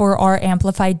look for are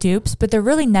Amplify dupes, but they're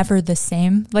really never the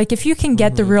same. Like if you can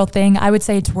get the real thing, I would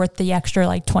say it's worth the extra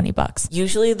like $20.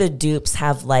 Usually the dupes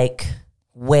have like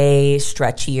way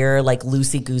stretchier, like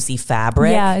loosey-goosey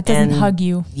fabric. Yeah, it doesn't hug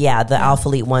you. Yeah, the Alpha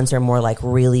Elite ones are more like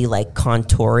really like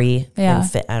contoury and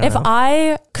fit.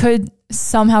 I could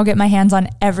somehow get my hands on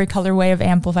every colorway of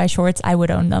Amplify shorts, I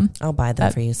would own them. I'll buy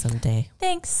them for you someday.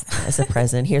 Thanks. As a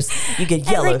present. You get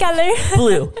yellow, every color.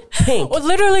 blue, pink. Well,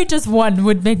 literally just one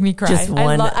would make me cry. Just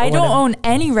one. I don't own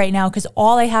any right now because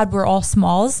all I had were all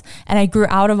smalls and I grew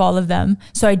out of all of them.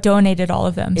 So I donated all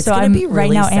of them. So I'm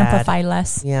right now sad. Amplify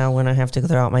less. Yeah, when I have to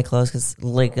throw out my clothes because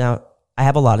I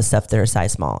have a lot of stuff that are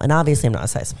size small. And obviously I'm not a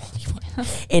size small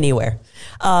anywhere.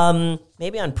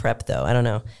 Maybe on prep though. I don't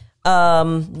know.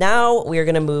 Now we're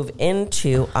going to move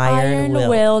into Iron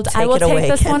Willed. I will take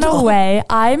this one away.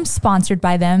 I'm sponsored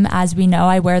by them. As we know,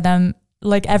 I wear them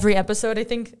like every episode, I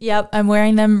think. Yep. I'm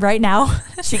wearing them right now.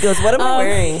 She goes, what am I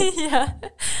wearing? Yeah.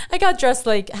 I got dressed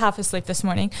like half asleep this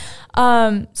morning.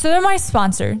 So they're my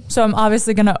sponsor. So I'm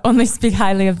obviously going to only speak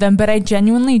highly of them, but I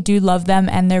genuinely do love them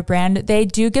and their brand. They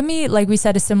do give me, like we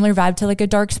said, a similar vibe to like a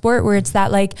Dark Sport where it's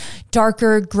that like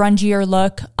darker, grungier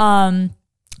look.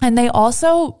 And they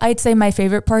also, I'd say my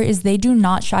favorite part is they do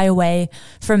not shy away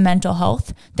from mental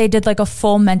health. They did like a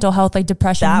full mental health, like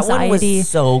depression, anxiety. That one was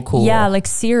so cool. Yeah, like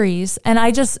series. And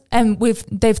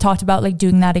they've talked about like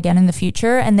doing that again in the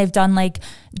future. And they've done like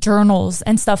journals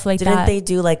and stuff like that. Didn't they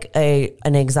do like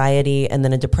an anxiety and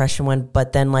then a depression one?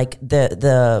 But then like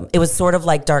it was sort of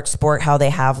like Dark Sport, how they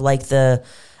have like the,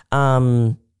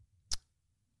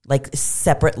 like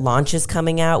separate launches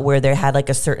coming out where they had like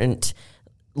a certain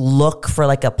look for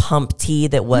like a pump tee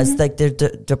that was like the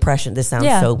depression. This sounds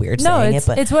so weird saying it,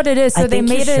 but it's what it is. So I think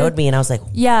you showed me and I was like,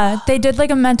 yeah, they did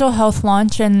like a mental health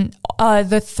launch and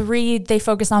the three they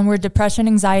focused on were depression,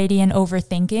 anxiety, and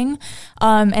overthinking.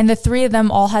 And the three of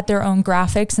them all had their own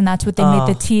graphics and that's what they made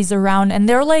the tees around. And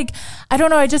they're like, I don't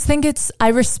know. I just think I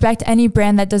respect any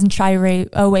brand that doesn't shy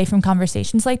away from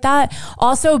conversations like that.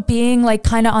 Also being like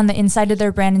kind of on the inside of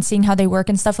their brand and seeing how they work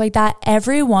and stuff like that.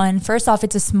 Everyone, first off,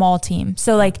 it's a small team.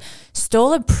 So like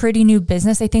still a pretty new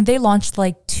business. I think they launched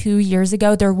like 2 years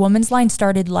ago. Their women's line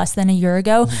started less than a year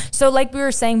ago. So like we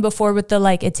were saying before with the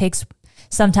like, it takes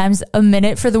sometimes a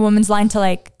minute for the women's line to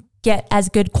like get as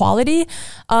good quality.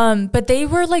 But they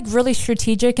were like really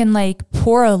strategic and like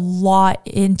pour a lot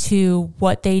into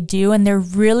what they do. And they're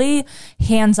really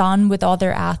hands-on with all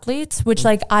their athletes, which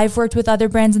like I've worked with other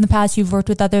brands in the past. You've worked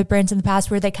with other brands in the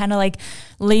past where they kind of like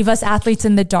leave us athletes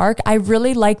in the dark. I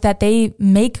really like that they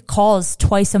make calls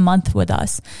twice a month with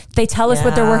us. They tell us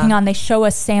what they're working on. They show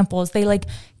us samples. They like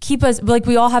keep us, like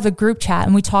we all have a group chat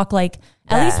and we talk like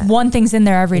at least one thing's in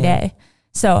there every day.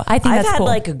 So I think that's cool.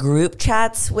 I've had like group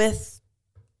chats with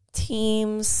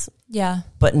teams. Yeah.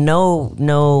 But no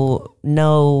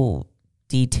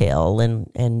detail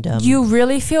and you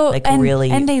really feel like and, really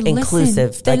and they inclusive.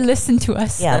 Listen. They listen to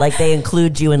us. Yeah, like they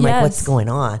include you in like what's going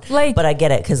on. Like, but I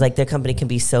get it because like their company can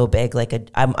be so big. Like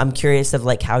I'm curious of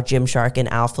like how Gymshark and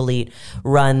Alphalete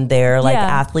run their like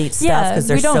athlete stuff because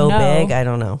they're so big. I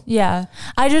don't know. Yeah,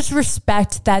 I just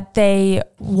respect that they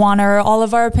want all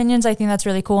of our opinions. I think that's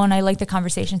really cool, and I like the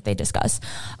conversations they discuss.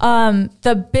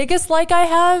 The biggest like I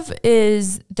have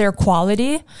is their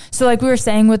quality. So like we were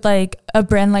saying with like a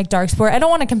brand like Dark Sport, I don't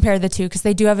want to compare the two because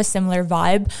they do have a similar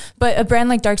vibe, but a brand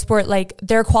like Dark Sport, like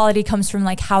their quality comes from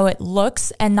like how it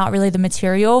looks and not really the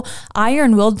material.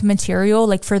 Iron Willed material,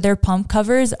 like for their pump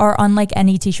covers, are unlike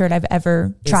any t-shirt I've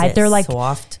ever tried. They're like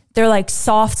soft. They're like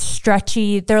soft,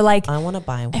 stretchy. They're like, I want to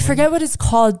buy one. I forget what it's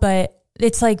called, but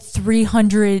it's like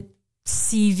 300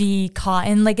 CV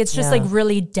cotton. Like it's just like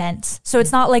really dense. So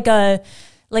it's not like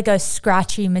a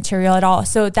scratchy material at all.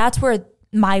 So that's where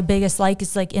my biggest like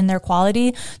is like in their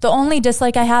quality. The only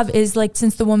dislike I have is like,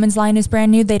 since the women's line is brand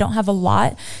new, they don't have a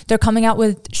lot. They're coming out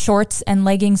with shorts and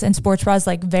leggings and sports bras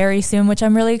like very soon, which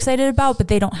I'm really excited about, but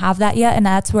they don't have that yet. And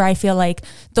that's where I feel like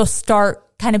they'll start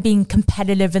kind of being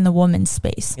competitive in the women's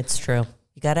space. It's true.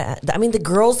 You gotta, I mean, the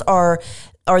girls are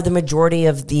the majority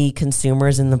of the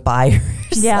consumers and the buyers.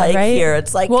 Yeah, like right. Here,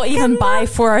 it's like we'll even buy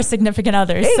for our significant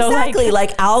others. Exactly. So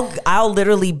like I'll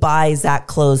literally buy Zach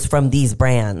clothes from these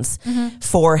brands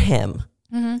for him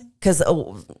because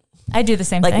I do the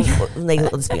same thing.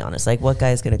 Like, let's be honest. Like, what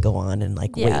guy's gonna go on and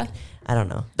like wait? I don't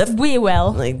know. We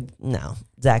will. Like, no.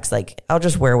 Zach's like, I'll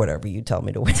just wear whatever you tell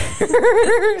me to wear.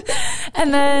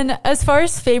 And then as far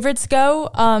as favorites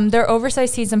go, their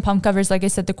oversized tees and pump covers, like I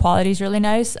said, the quality is really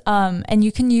nice. And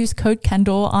you can use code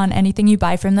Kendall on anything you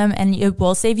buy from them and it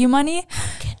will save you money.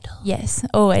 Yes,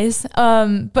 always.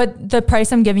 But the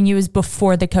price I'm giving you is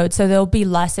before the code, so there'll be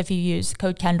less if you use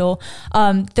code Kendall.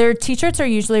 Their t-shirts are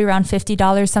usually around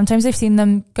 $50. Sometimes I've seen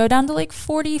them go down to like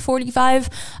 40, 45.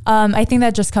 I think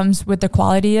that just comes with the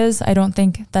quality is. I don't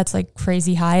think that's like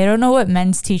crazy high. I don't know what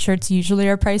men's t-shirts usually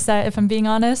are priced at, if I'm being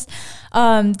honest.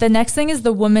 The next thing is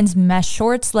the women's mesh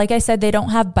shorts. Like I said, they don't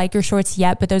have biker shorts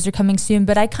yet, but those are coming soon.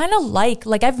 But I kind of like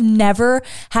I've never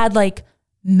had like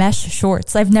mesh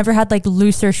shorts. I've never had like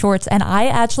looser shorts, and I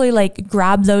actually like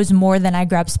grab those more than I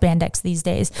grab spandex these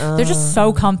days. They're just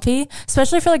so comfy,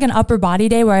 especially for like an upper body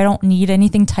day where I don't need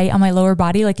anything tight on my lower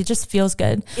body. Like it just feels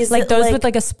good. Is like those with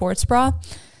like a sports bra.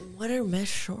 What are mesh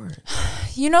shorts?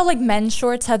 You know, like men's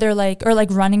shorts, how they're like, or like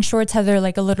running shorts, how they're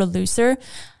like a little looser.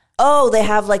 Oh, they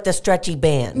have like the stretchy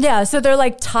band. Yeah, so they're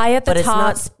like tie at the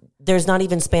top. There's not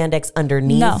even spandex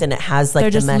underneath, no, and it has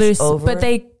like the mesh loose, over. But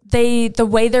the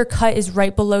way they're cut is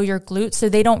right below your glute, so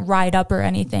they don't ride up or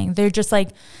anything. They're just like,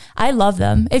 I love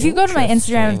them. If you go to my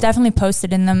Instagram, I've definitely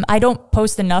posted in them. I don't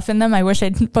post enough in them. I wish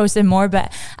I'd posted more,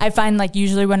 but I find like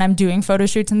usually when I'm doing photo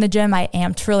shoots in the gym, I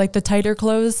amped for like the tighter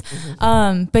clothes.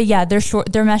 But yeah,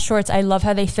 they're mesh shorts. I love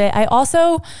how they fit. I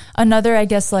also, another, I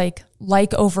guess like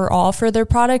overall for their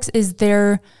products is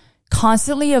they're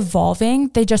constantly evolving.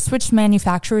 They just switched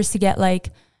manufacturers to get like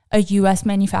a US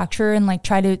manufacturer and like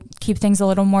try to keep things a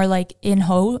little more like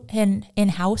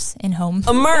in-house, in-home.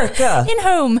 America!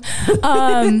 In-home.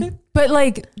 But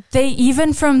like they,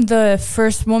 even from the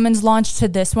first woman's launch to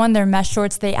this one, their mesh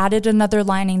shorts, they added another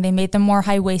lining. They made them more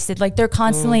high-waisted. Like they're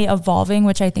constantly evolving,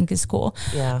 which I think is cool.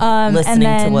 Yeah.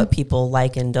 Listening to what people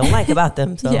like and don't like about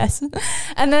them. So. Yes.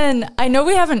 And then I know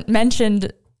we haven't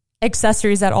mentioned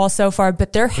accessories at all so far,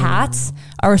 but their hats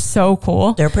are so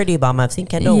cool. They're pretty bomb. I've seen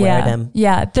Kendall wear them.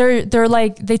 Yeah, they're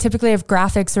like, they typically have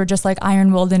graphics or just like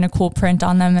iron willed in a cool print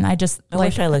on them, and I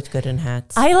wish I looked good in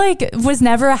hats. I like was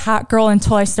never a hat girl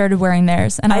until I started wearing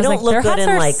theirs, and I was like, their hats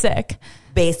are sick.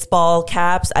 Baseball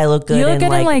caps. I look good. You look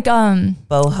good in like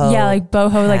boho. Yeah, like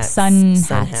boho, hats, like sun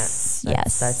hats.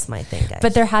 Yes, that's my thing, guys.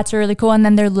 But their hats are really cool, and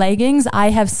then their leggings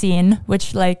I have seen,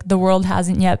 which like the world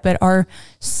hasn't yet, but are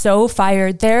so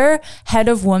fire. Their head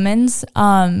of women's,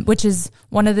 which is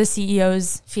one of the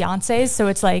CEO's fiancés, so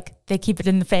it's like they keep it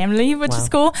in the family, which is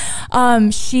cool.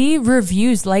 She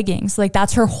reviews leggings. Like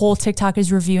that's her whole TikTok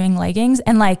is reviewing leggings,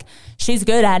 and like she's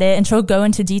good at it and she'll go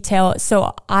into detail.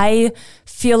 So I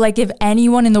feel like if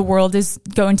anyone in the world is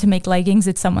going to make leggings,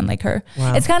 it's someone like her.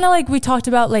 Wow. It's kind of like we talked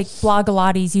about like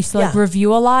Blogilates used to like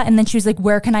review a lot, and then she was like,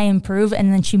 where can I improve?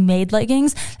 And then she made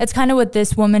leggings. That's kind of what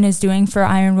this woman is doing for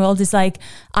Iron Willed, is like,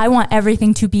 I want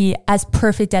everything to be as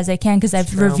perfect as I can because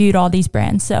I've reviewed all these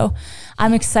brands. So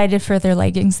I'm excited for their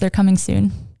leggings. They're coming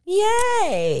soon.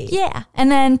 Yay. Yeah.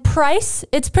 And then price,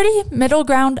 it's pretty middle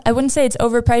ground. I wouldn't say it's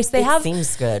overpriced. It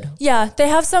seems good. Yeah. They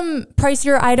have some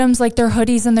pricier items like their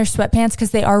hoodies and their sweatpants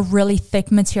because they are really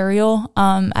thick material.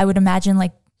 I would imagine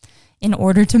like in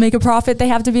order to make a profit, they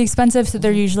have to be expensive. So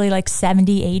they're usually like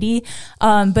 70, 80.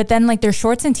 But then like their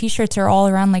shorts and t-shirts are all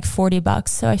around like $40.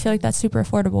 So I feel like that's super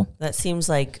affordable. That seems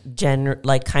like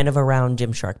like kind of around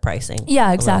Gymshark pricing.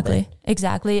 Yeah, exactly.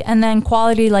 Exactly. And then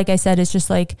quality, like I said, is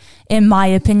just like, in my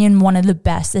opinion, one of the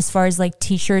best as far as like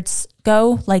t-shirts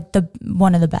go, like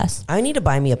one of the best. I need to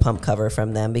buy me a pump cover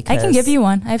from them because I can give you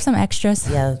one. I have some extras.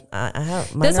 Yeah, I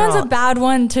have. This one's a bad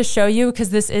one to show you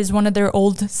because this is one of their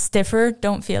old stiffer.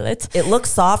 Don't feel it. It looks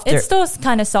softer. It's still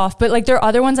kind of soft, but like their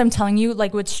other ones, I'm telling you,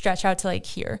 like would stretch out to like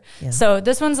here. Yeah. So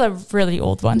this one's a really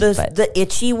old one. The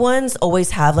itchy ones always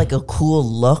have like a cool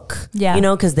look. Yeah, you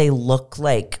know, because they look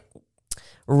like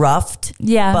roughed,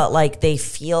 yeah, but like they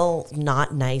feel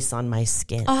not nice on my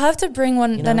skin. I'll have to bring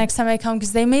one the next time I come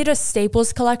because they made a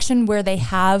Staples collection where they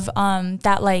have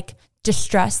that like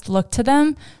distressed look to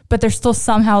them, but they're still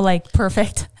somehow like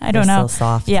perfect. I don't know. So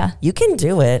soft. Yeah, you can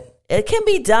do it. It can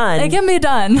be done. It can be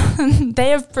done. They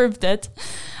have proved it.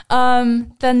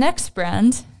 The next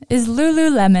brand is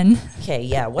Lululemon. Okay,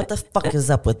 yeah. What the fuck is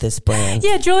up with this brand?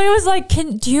 Yeah, Julia was like,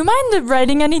 do you mind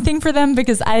writing anything for them?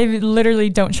 Because I literally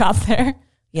don't shop there.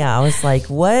 Yeah, I was like,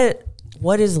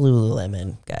 what is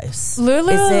Lululemon, guys?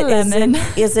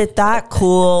 Lululemon. Is it that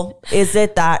cool? Is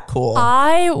it that cool?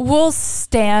 I will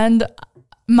stand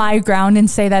my ground and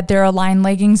say that their Align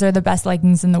leggings are the best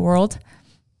leggings in the world.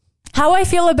 How I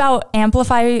feel about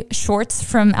Amplify shorts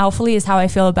from Alphalete is how I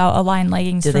feel about Align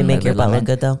leggings. Do they make your butt look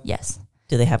good though? Yes.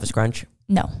 Do they have a scrunch?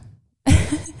 No.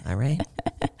 All right.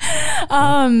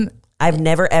 I've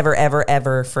never, ever, ever,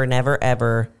 ever, for never,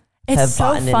 ever. It's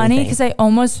so funny because I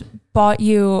almost bought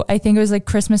you, I think it was like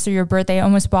Christmas or your birthday, I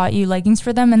almost bought you leggings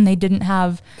for them and they didn't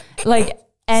have like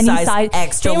any size.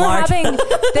 Extra large.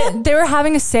 They were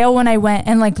having a sale when I went,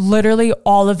 and like literally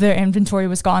all of their inventory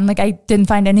was gone. Like I didn't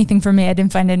find anything for me. I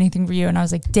didn't find anything for you. And I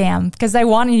was like, damn, because I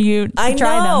wanted you to try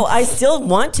them. I still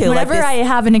want to. Whenever I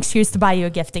have an excuse to buy you a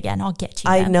gift again, I'll get you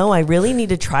them. I know. I really need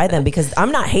to try them because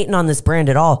I'm not hating on this brand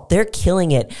at all. They're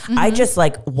killing it. I just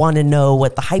like want to know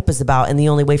what the hype is about. And the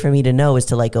only way for me to know is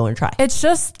to like go and try. It's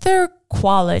just their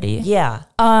quality. Yeah.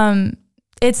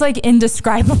 It's like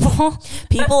indescribable.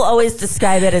 People always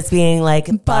describe it as being like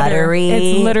buttery.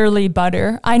 It's literally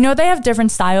butter. I know they have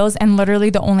different styles, and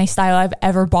literally the only style I've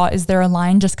ever bought is their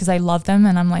Align just because I love them.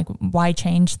 And I'm like, why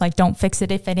change? Like, don't fix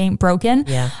it if it ain't broken.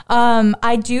 Yeah.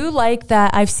 I do like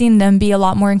that I've seen them be a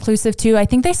lot more inclusive too. I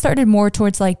think they started more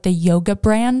towards like the yoga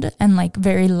brand and like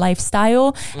very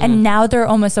lifestyle. And now they're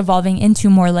almost evolving into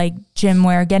more like gym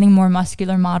wear, getting more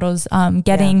muscular models,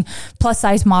 getting plus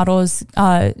size models.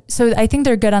 So I think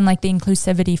they're good on like the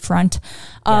inclusivity front.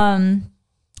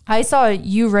 I saw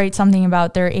you write something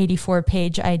about their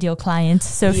 84-page ideal client.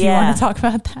 So if you want to talk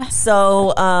about that.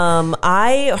 So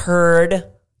I heard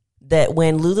that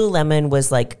when Lululemon was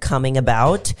like coming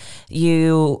about,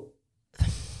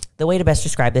 the way to best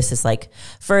describe this is like,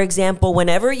 for example,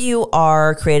 whenever you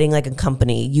are creating like a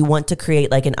company, you want to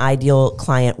create like an ideal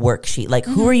client worksheet. Like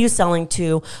who are you selling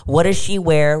to? What does she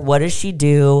wear? What does she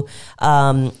do?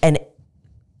 And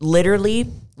literally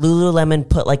Lululemon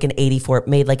put like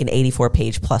made like an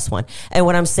 84-page plus one. And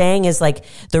what I'm saying is like,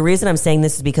 the reason I'm saying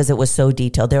this is because it was so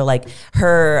detailed. They're like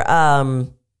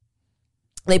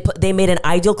they made an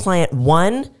ideal client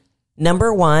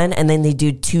number one, and then they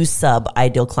do 2 sub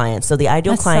ideal clients. So the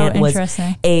ideal client was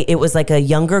it was like a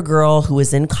younger girl who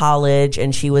was in college,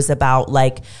 and she was about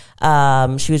like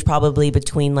she was probably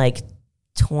between like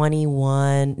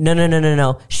 21.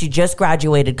 No. She just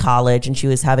graduated college and she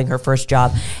was having her first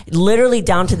job, literally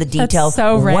down to the details,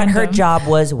 what her job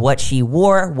was, what she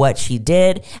wore, what she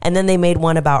did. And then they made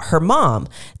one about her mom.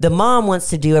 The mom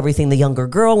wants to do everything the younger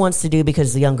girl wants to do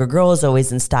because the younger girl is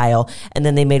always in style. And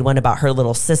then they made one about her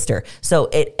little sister. So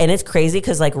it's crazy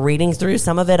because like reading through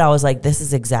some of it, I was like, this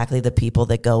is exactly the people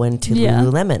that go into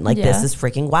Lululemon. Like this is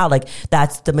freaking wild. Like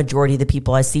that's the majority of the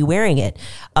people I see wearing it.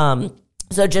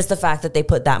 So just the fact that they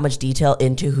put that much detail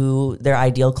into who their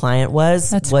ideal client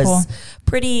was cool.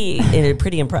 pretty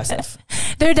impressive.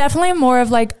 They're definitely more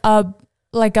of like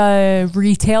a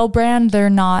retail brand. They're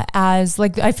not as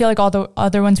like, I feel like all the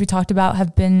other ones we talked about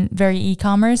have been very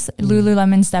e-commerce.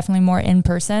 Lululemon's definitely more in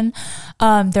person.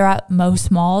 They're at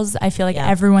most malls. I feel like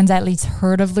everyone's at least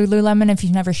heard of Lululemon if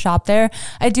you've never shopped there.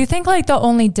 I do think like the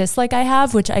only dislike I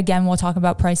have, which again, we'll talk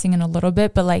about pricing in a little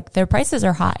bit, but like their prices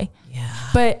are high. Yeah.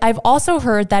 But I've also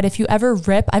heard that if you ever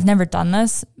rip, I've never done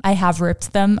this. I have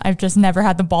ripped them. I've just never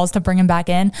had the balls to bring them back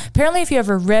in. Apparently if you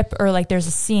ever rip or like there's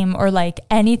a seam or like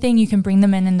anything, you can bring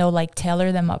them in and they'll like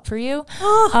tailor them up for you.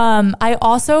 I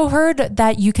also heard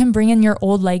that you can bring in your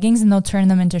old leggings and they'll turn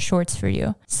them into shorts for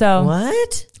you. So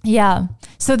what? Yeah.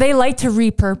 So they like to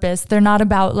repurpose. They're not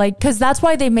about like, cause that's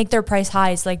why they make their price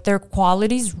highs. Like their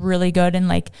quality's really good and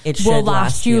like it will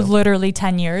last you literally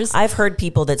 10 years. I've heard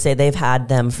people that say they've had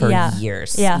them for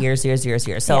years. Yeah. Years.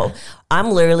 So I'm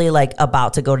literally like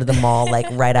about to go to the mall like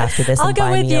right after this and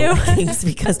buy me leggings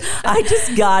because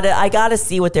I gotta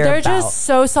see what they're about. They're just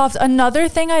so soft. Another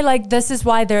thing I like, this is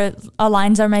why their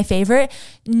Aligns are my favorite.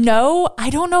 No, I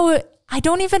don't know. I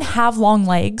don't even have long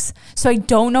legs, so I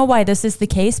don't know why this is the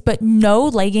case, but no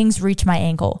leggings reach my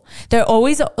ankle. They're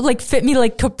always like fit me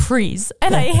like capris,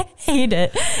 and I hate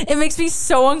it. It makes me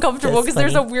so uncomfortable because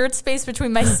there's a weird space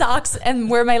between my socks and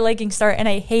where my leggings start, and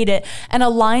I hate it. And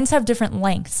Aligns have different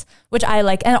lengths, which I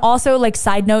like. And also, like,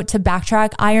 side note to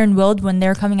backtrack, Iron Willed, when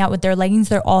they're coming out with their leggings,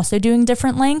 they're also doing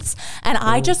different lengths. And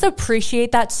I just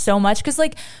appreciate that so much because,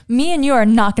 like, me and you are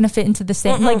not going to fit into the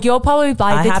same. Like, you'll probably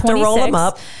buy the 26. I have to roll them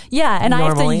up. Yeah, and normally.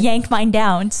 I have to yank mine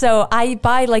down. So I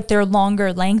buy, like, their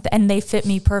longer length, and they fit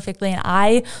me perfectly. And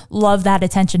I love that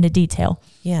attention to detail.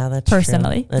 Yeah, that's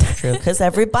personally. True. That's true because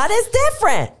everybody's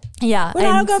different. Yeah. We're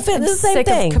not going to fit in the same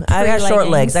thing. I got short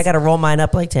legs. I got to roll mine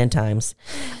up like 10 times.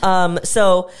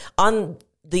 So on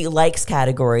the likes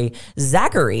category,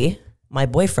 Zachary, my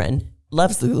boyfriend,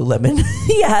 loves Lululemon.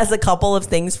 He has a couple of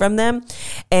things from them.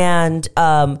 And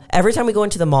every time we go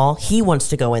into the mall, he wants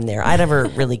to go in there. I never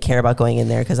really care about going in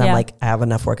there because I'm like, I have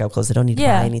enough workout clothes. I don't need to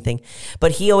buy anything.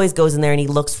 But he always goes in there and he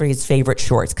looks for his favorite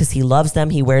shorts because he loves them.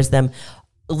 He wears them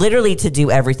literally to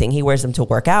do everything. He wears them to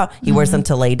work out. He wears them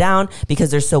to lay down because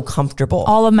they're so comfortable.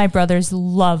 All of my brothers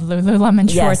love Lululemon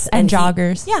shorts and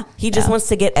joggers. He just wants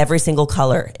to get every single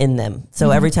color in them.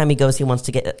 So every time he goes, he wants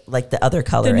to get like the other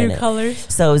color in it.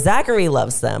 Colors. So Zachary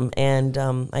loves them. And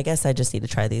I guess I just need to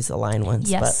try these Align ones.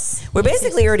 Yes. But we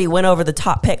basically already went over the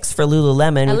top picks for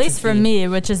Lululemon. At least for me,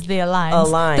 which is the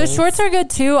Aligns. The shorts are good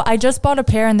too. I just bought a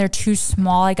pair and they're too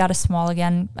small. I got a small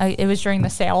again. It was during the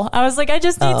sale. I was like, I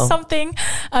just need something.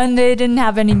 And they didn't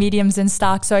have any mediums in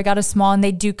stock, so I got a small, and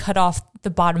they do cut off the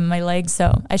bottom of my leg,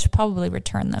 so I should probably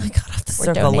return them. I got off the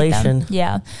circulation.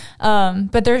 Yeah.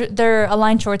 But their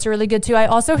Align shorts are really good too. I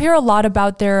also hear a lot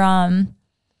about their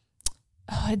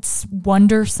it's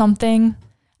Wonder something.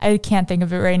 I can't think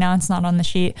of it right now. It's not on the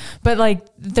sheet, but like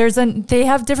they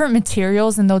have different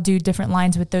materials and they'll do different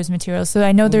lines with those materials. So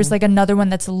I know there's like another one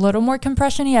that's a little more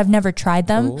compression-y. I've never tried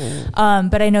them.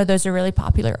 But I know those are really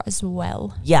popular as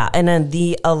well. Yeah. And then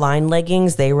the Align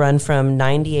leggings, they run from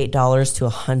 $98 to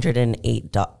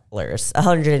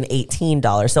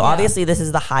 $118. So obviously this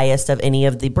is the highest of any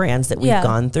of the brands that we've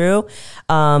gone through.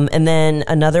 And then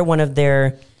another one of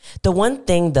the one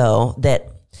thing though, that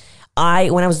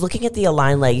when I was looking at the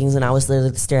Align leggings and I was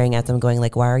literally staring at them going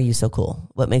like, why are you so cool?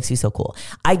 What makes you so cool?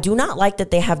 I do not like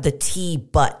that they have the T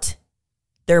butt.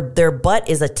 Their butt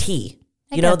is a T.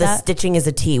 The stitching is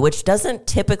a T, which doesn't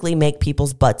typically make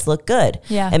people's butts look good.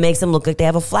 Yeah. It makes them look like they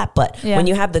have a flat butt. Yeah. When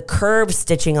you have the curved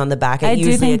stitching on the back, it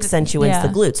usually accentuates the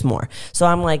glutes more. So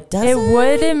I'm like, it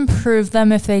would improve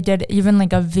them if they did even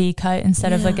like a V cut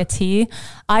instead of like a T.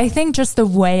 I think just the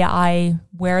way I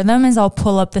wear them is I'll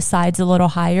pull up the sides a little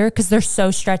higher because they're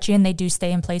so stretchy and they do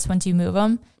stay in place once you move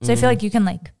them. So I feel like you can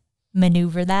like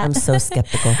maneuver that. I'm so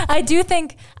skeptical. I do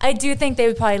think they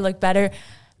would probably look better.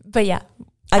 But yeah.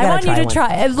 I want you to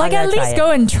try. Like, at least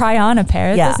go and try on a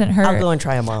pair. It doesn't hurt. I'll go and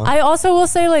try them on. I also will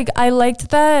say, like, I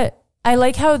liked that. I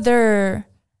like how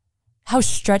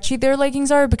stretchy their leggings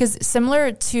are, because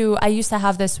similar to, I used to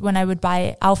have this when I would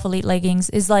buy Alpha Elite leggings,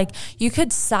 is like, you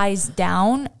could size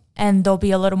down and they'll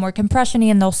be a little more compression-y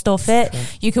and they'll still fit. Sure.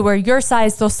 You could wear your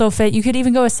size, they'll still fit. You could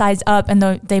even go a size up and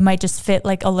they might just fit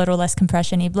like a little less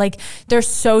compression-y. Like, they're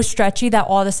so stretchy that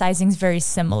all the sizing is very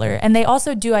similar. And they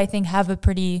also do, I think, have a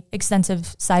pretty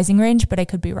extensive sizing range, but I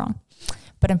could be wrong.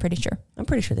 But I'm pretty sure. I'm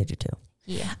pretty sure they do too.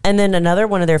 Yeah. And then another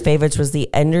one of their favorites was the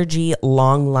Energy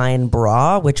Long Line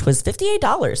Bra, which was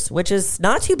 $58, which is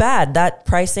not too bad. That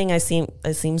pricing, it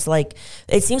seems like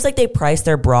they price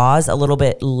their bras a little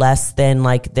bit less than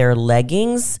like their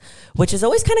leggings, which is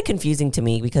always kind of confusing to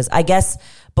me because I guess,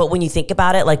 but when you think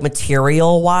about it, like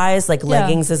material wise, like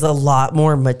leggings is a lot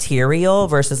more material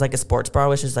versus like a sports bra,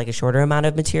 which is like a shorter amount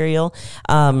of material.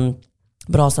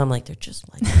 But also I'm like, they're just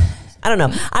like, I don't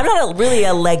know. I'm not really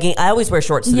a legging. I always wear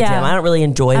shorts to the gym. I don't really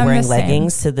enjoy wearing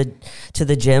leggings to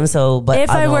the gym. So, but if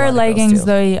I wear leggings,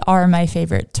 they are my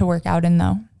favorite to work out in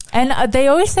though. And they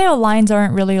always say Aligns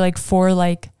aren't really like for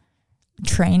like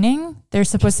training. They're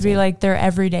supposed to be like their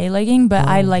everyday legging, but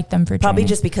I like them for probably training.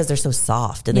 Just because they're so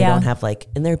soft and they don't have like,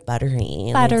 and they're buttery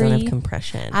and they don't have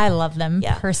compression. I love them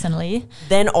personally.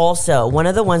 Then also one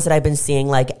of the ones that I've been seeing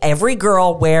like every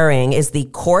girl wearing is the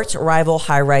Court Rival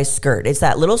high rise skirt. It's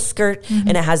that little skirt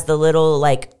and it has the little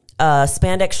like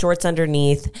spandex shorts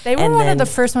underneath. They were one of the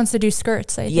first ones to do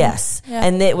skirts, I think. Yes. Yeah.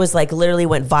 And it was like literally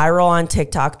went viral on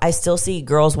TikTok. I still see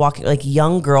girls walking, like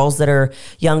young girls that are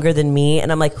younger than me. And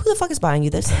I'm like, who the fuck is buying you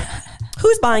this?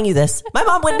 Who's buying you this? My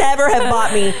mom would never have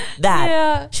bought me that.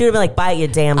 Yeah. She would have been like, buy it your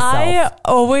damn self. I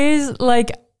always like,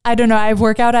 I don't know. I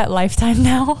work out at Lifetime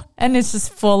now and it's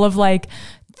just full of like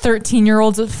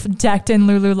 13-year-olds decked in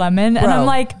Lululemon. And I'm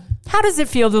like, how does it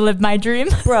feel to live my dream?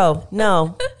 Bro,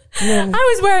 no.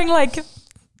 I was wearing like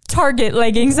Target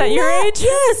leggings at your age.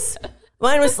 Yes.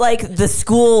 Mine was like the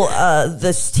school,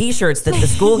 the t-shirts that the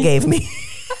school gave me.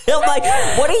 I'm like,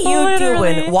 what are you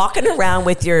doing? Walking around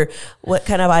with your, what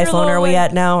kind of iPhone are we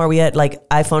at now? Are we at like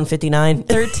iPhone 59?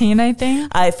 13, I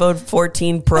think. iPhone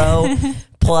 14 Pro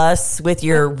Plus with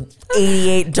your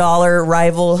 $88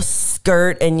 Rival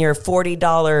skirt and your $40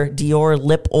 Dior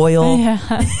lip oil. Yeah.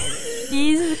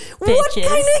 These bitches. What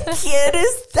kind of kid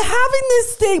is having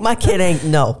this thing? My kid ain't.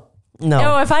 No.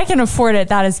 Oh, if I can afford it,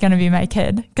 that is going to be my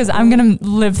kid because I'm going to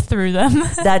live through them.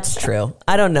 That's true.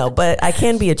 I don't know, but I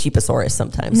can be a cheaposaurus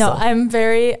sometimes. No,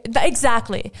 so.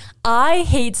 Exactly. I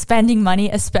hate spending money,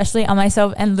 especially on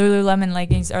myself, and Lululemon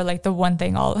leggings are like the one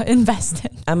thing I'll invest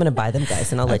in. I'm going to buy them,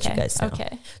 guys, and I'll let you guys know.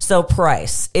 Okay. So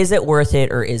price, is it worth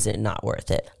it or is it not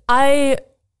worth it? I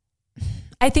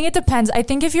think it depends. I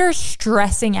think if you're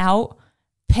stressing out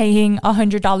paying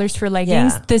 $100 for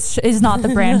leggings, this is not the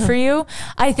brand for you.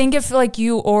 I think if like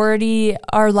you already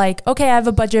are like, okay, I have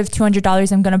a budget of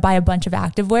 $200, I'm going to buy a bunch of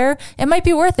activewear, it might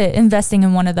be worth it investing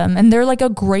in one of them. And they're like a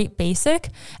great basic.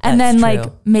 And That's then true.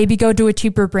 like maybe go to a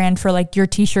cheaper brand for like your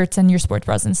t-shirts and your sports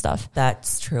bras and stuff.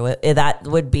 That's true. That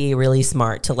would be really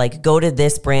smart to like go to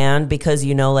this brand because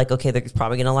you know, like, okay, they're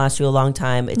probably going to last you a long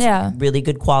time. It's really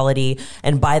good quality,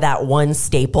 and buy that one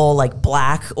staple like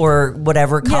black or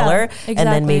whatever color, exactly. and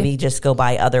then maybe just go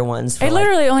buy other ones. For I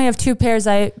literally only have 2 pairs.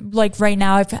 I like right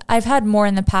now. I've had more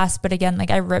in the past, but again,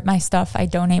 like I rip my stuff. I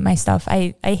donate my stuff.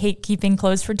 I hate keeping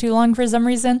clothes for too long for some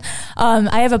reason.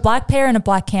 I have a black pair and a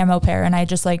black camo pair, and I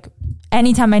just like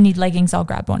anytime I need leggings, I'll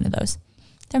grab one of those.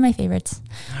 They're my favorites.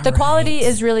 The quality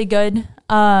is really good.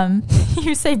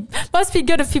 You say must be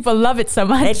good if people love it so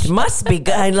much. It must be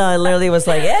good. I literally was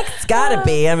like, it's gotta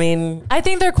be. I mean, I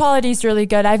think their quality is really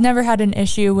good. I've never had an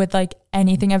issue with like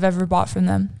anything I've ever bought from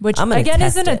them, which again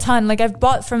isn't a ton. Like I've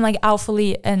bought from like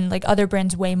Alphalete and like other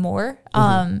brands way more.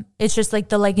 It's just like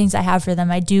the leggings I have for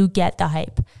them, I do get the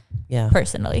hype. Yeah.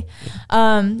 Personally.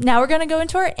 Now we're going to go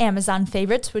into our Amazon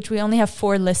favorites, which we only have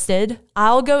 4 listed.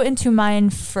 I'll go into mine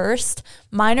first.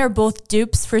 Mine are both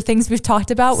dupes for things we've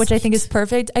talked about, which I think is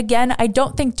perfect. Again, I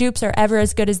don't think dupes are ever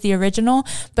as good as the original,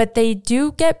 but they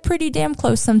do get pretty damn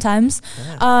close sometimes.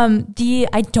 Yeah.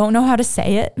 I don't know how to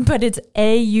say it, but it's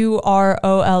Aurola.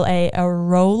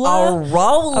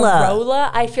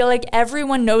 Arola. I feel like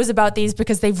everyone knows about these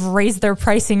because they've raised their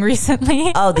pricing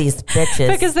recently. Oh, these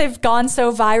bitches. Because they've gone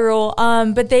so viral.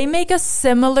 But they make a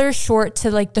similar short to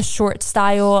like the short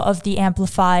style of the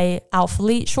Amplify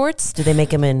Alphalete shorts. Do they make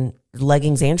them in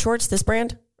leggings and shorts, this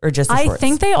brand? Or just the shorts? I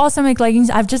think they also make leggings.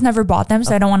 I've just never bought them,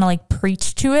 so I don't want to like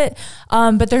preach to it.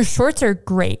 But their shorts are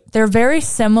great. They're very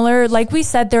similar. Like we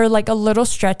said, they're like a little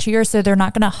stretchier, so they're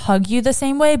not going to hug you the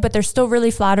same way, but they're still really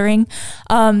flattering.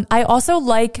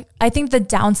 I think the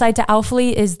downside to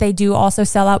Alphalete is they do also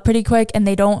sell out pretty quick, and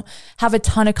they don't have a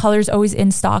ton of colors always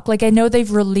in stock. Like I know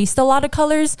they've released a lot of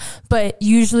colors, but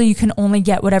usually you can only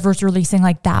get whatever's releasing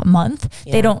like that month.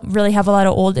 Yeah. They don't really have a lot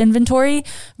of old inventory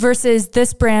versus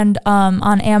this brand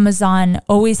on Amazon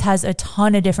always has a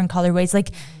ton of different colorways. Like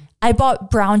I bought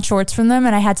brown shorts from them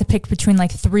and I had to pick between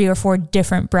like 3 or 4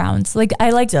 different browns. Like I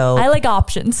like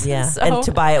options. Yeah. So, and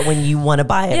to buy it when you want to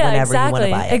buy it, whenever you want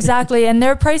to buy it. Exactly. And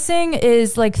their pricing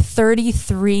is like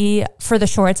 $33 for the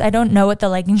shorts. I don't know what the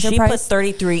leggings are priced. She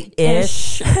put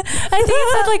 $33-ish. I think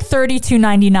it said like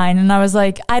 $32.99, and I was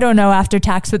like, I don't know after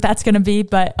tax what that's going to be,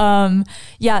 but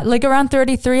yeah, like around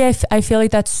 $33. I feel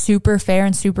like that's super fair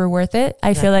and super worth it.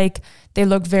 I feel like they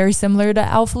look very similar to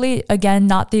Alphalete. Again,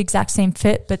 not the exact same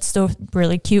fit, but still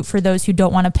really cute for those who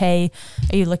don't want to pay.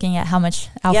 Are you looking at how much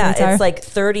Alphaletes are? Yeah, it's like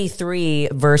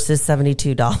 $33 versus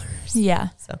 $72. Yeah.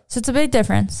 So it's a big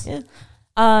difference. Yeah.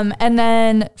 And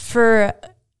then for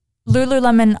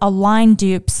Lululemon Align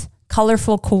dupes,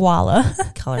 Colorful Koala.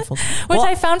 Which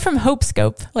I found from Hope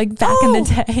Scope, like back in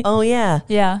the day. Oh, yeah.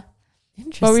 Yeah.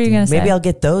 What were you going to say? Maybe I'll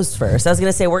get those first. I was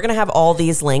going to say, we're going to have all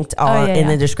these linked in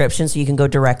the description, so you can go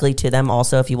directly to them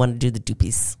also if you want to do the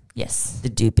dupies. Yes. The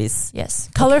dupies. Yes.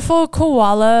 Okay. Colorful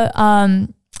Koala.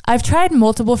 I've tried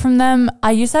multiple from them.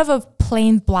 I used to have a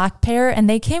plain black pair, and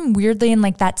they came weirdly in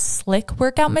like that slick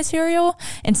workout material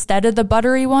instead of the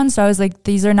buttery one. So I was like,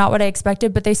 these are not what I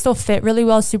expected, but they still fit really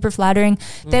well, super flattering.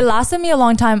 They lasted me a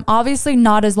long time. Obviously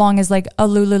not as long as like a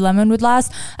Lululemon would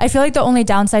last. I feel like the only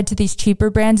downside to these cheaper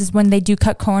brands is when they do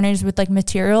cut corners with like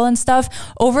material and stuff.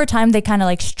 Over time, they kind of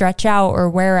like stretch out or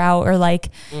wear out, or like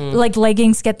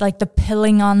leggings get like the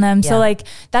pilling on them. Yeah. So like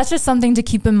that's just something to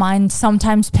keep in mind.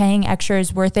 Sometimes paying extra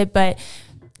is worth it, but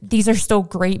these are still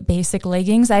great basic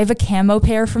leggings. I have a camo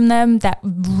pair from them that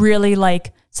really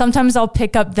like, sometimes I'll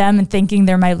pick up them and thinking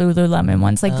they're my Lululemon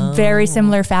ones, like very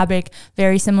similar fabric,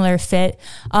 very similar fit.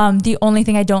 The only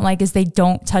thing I don't like is they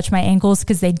don't touch my ankles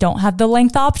because they don't have the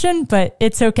length option, but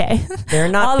it's okay. They're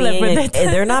not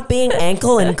they're not being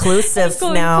ankle inclusive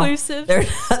now.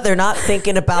 They're not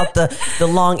thinking about the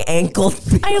long ankle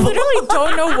people. I literally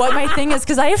don't know what my thing is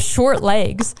because I have short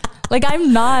legs. Like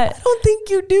I'm not. I don't think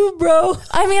you do, bro.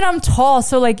 I mean, I'm tall,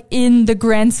 so like in the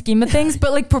grand scheme of things,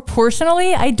 but like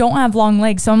proportionally, I don't have long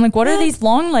legs. So I'm like, what are these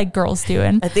long leg girls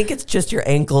doing? I think it's just your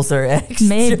ankles are extra.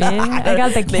 Maybe. I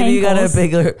got the Maybe you got a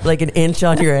bigger, like an inch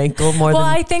on your ankle more than. Well,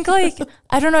 I think like,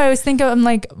 I don't know. I always think I'm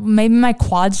like, maybe my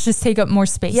quads just take up more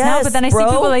space now. But then I see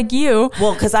people like you.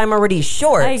 Well, because I'm already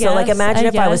short. So like imagine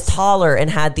if I was taller and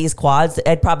had these quads,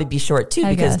 I'd probably be short too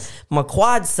because my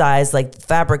quad size, like the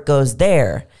fabric goes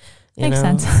there. Makes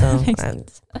sense. So Makes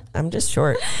sense. I'm just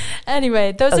short.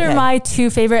 Anyway, those are my two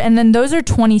favorite. And then those are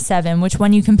 $27, which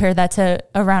when you compare that to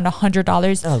around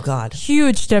 $100. Oh God.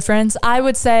 Huge difference. I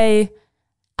would say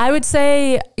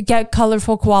get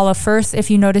Colorful Koala first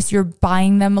if you notice you're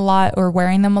buying them a lot or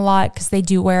wearing them a lot, because they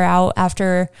do wear out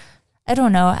after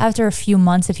a few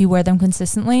months if you wear them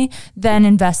consistently. Then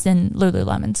invest in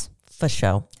Lululemons. For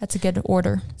sure. That's a good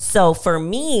order. So for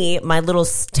me, my little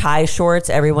tie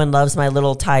shorts, everyone loves my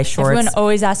little tie shorts. Everyone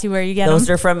always asks you where you get Those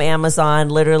them. are from Amazon,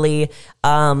 literally.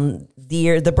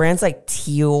 The brand's like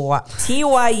TYUIO. They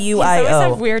always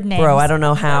have weird names. Bro, I don't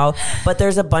know how. But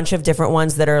there's a bunch of different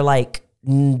ones that are like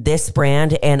this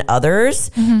brand and others,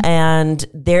 and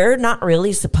they're not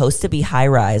really supposed to be high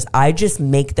rise. I just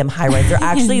make them high rise. They're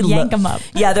actually yank them up.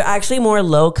 Yeah, they're actually more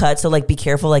low cut. So like, be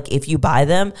careful. Like if you buy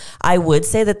them, I would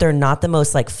say that they're not the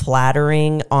most like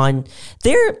flattering on.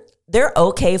 They're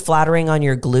okay flattering on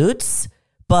your glutes,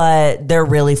 but they're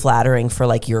really flattering for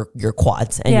like your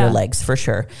quads and your legs for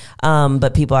sure.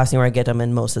 But people ask me where I get them,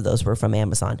 and most of those were from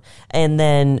Amazon. And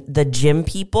then the gym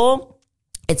people.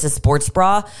 It's a sports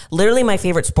bra. Literally my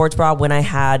favorite sports bra when I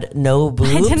had no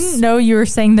boobs. I didn't know you were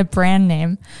saying the brand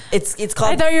name. It's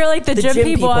called. I thought you were like the gym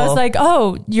people. I was like,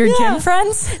 oh, your gym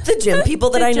friends? The gym people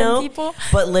that I know. People?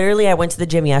 But literally I went to the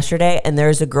gym yesterday, and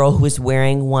there's a girl who was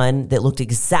wearing one that looked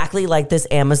exactly like this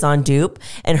Amazon dupe,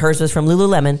 and hers was from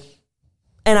Lululemon.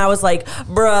 And I was like,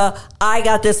 bruh, I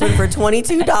got this one for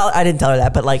 $22. I didn't tell her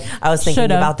that, but like I was thinking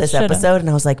about this episode, and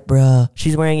I was like, bruh,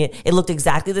 she's wearing it. It looked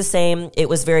exactly the same. It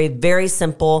was very, very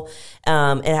simple.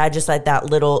 It had just like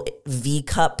that little V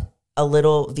cup, a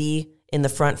little V in the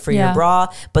front for your bra,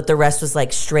 but the rest was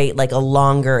like straight, like a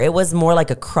longer. It was more like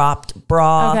a cropped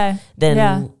bra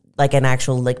than like an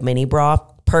actual like mini bra.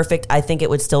 Perfect. I think it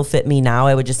would still fit me now.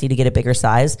 I would just need to get a bigger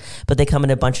size, but they come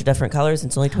in a bunch of different colors.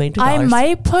 It's only $22. I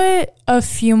might put a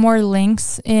few more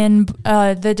links in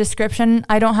the description.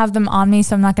 I don't have them on me,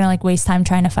 so I'm not going to like waste time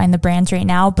trying to find the brands right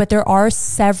now, but there are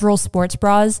several sports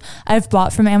bras I've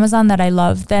bought from Amazon that I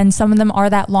love. Then some of them are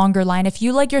that longer line. If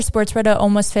you like your sports bra to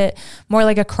almost fit more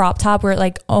like a crop top where it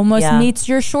like almost meets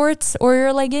your shorts or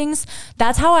your leggings,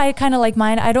 that's how I kind of like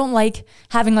mine. I don't like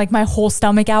having like my whole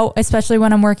stomach out, especially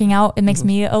when I'm working out. It makes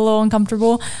me a little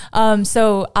uncomfortable.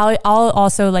 So I'll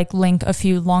also like link a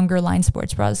few longer line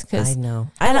sports bras, because I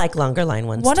know I like longer line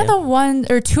ones.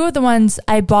 Two of the ones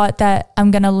I bought that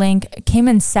I'm gonna link came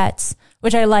in sets,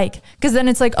 which I like, because then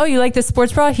it's like, oh, you like this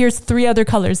sports bra? Here's 3 other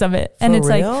colors of it. And it's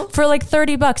real? Like for like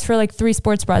 $30 for like 3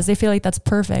 sports bras. They feel like that's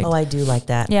perfect. Oh, I do like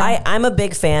that. Yeah. I'm a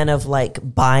big fan of like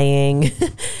buying,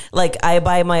 like I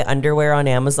buy my underwear on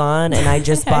Amazon, and I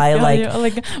just buy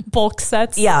like bulk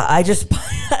sets. Yeah, I just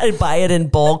buy it in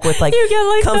bulk with like, you get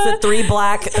like comes with 3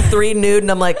 black, 3 nude,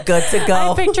 and I'm like, good to go.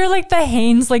 I picture like the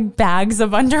Hanes like bags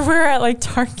of underwear at like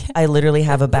Target. I literally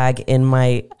have a bag in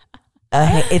my...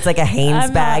 it's like a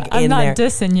Hanes bag in there. I'm not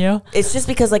dissing you. It's just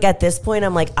because like at this point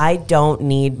I'm like, I don't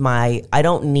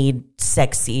need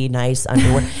sexy, nice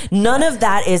underwear. None of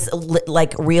that is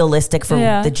like realistic for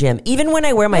the gym. Even when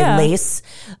I wear my lace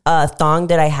thong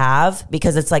that I have,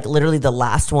 because it's like literally the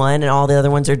last one and all the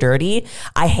other ones are dirty,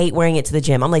 I hate wearing it to the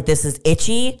gym. I'm like, this is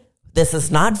itchy. This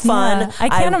is not fun. Yeah, I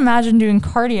can't imagine doing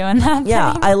cardio in that thing.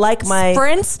 I like my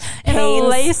sprints in a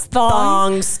lace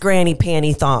thongs, granny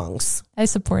panty thongs. I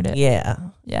support it. Yeah.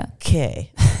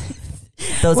 Okay.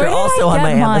 Those Where are also on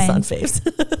my mine? Amazon faves.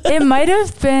 It might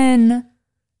have been,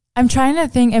 I'm trying to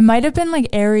think, it might have been like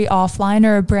Aerie Offline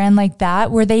or a brand like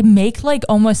that, where they make like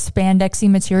almost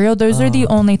spandexy material. Those are the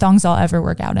only thongs I'll ever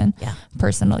work out in. Yeah.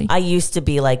 Personally. I used to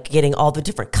be like getting all the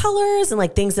different colors and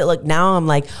like things that look, now I'm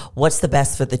like, what's the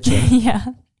best for the gym? Yeah.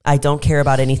 I don't care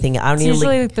about anything. I don't it's need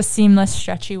usually to look, like the seamless,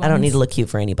 stretchy ones. I don't need to look cute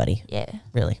for anybody. Yeah.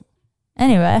 Really.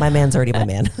 Anyway. My man's already my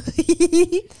man.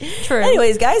 True.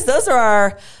 Anyways, guys, those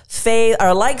are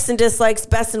our likes and dislikes,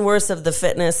 best and worst of the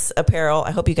fitness apparel.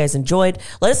 I hope you guys enjoyed.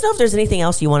 Let us know if there's anything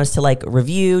else you want us to like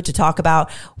review, to talk about.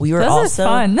 We were this also is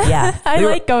fun. Yeah. I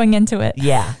like going into it.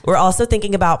 Yeah. We're also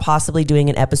thinking about possibly doing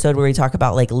an episode where we talk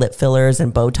about like lip fillers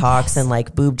and Botox and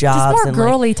like boob jobs. Just more and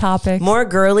girly like, topics. More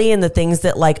girly, and the things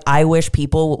that like I wish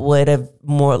people would have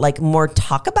more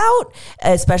talk about,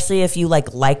 especially if you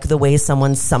like the way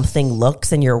something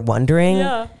looks and you're wondering.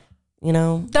 Yeah. You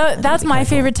know, that's my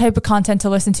favorite type of content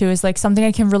to listen to, is like something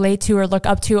I can relate to or look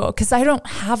up to, because I don't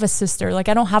have a sister. Like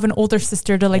I don't have an older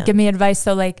sister to like give me advice.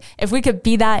 So like if we could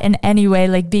be that in any way,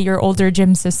 like be your older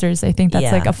gym sisters, I think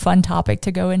that's like a fun topic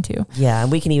to go into. Yeah.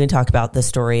 And we can even talk about the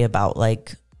story about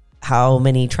like how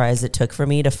many tries it took for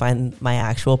me to find my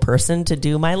actual person to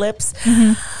do my lips.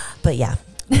 Mm-hmm. But yeah,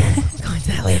 go into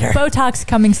that later. Botox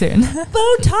coming soon.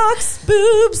 Botox,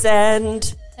 boobs,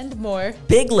 and And more.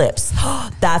 Big lips.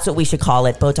 That's what we should call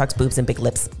it. Botox, boobs, and big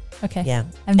lips. Okay. Yeah.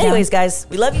 I'm down. Anyways, guys,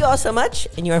 we love you all so much,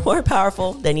 and you are more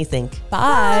powerful than you think.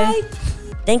 Bye.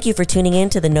 Thank you for tuning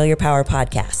in to the Know Your Power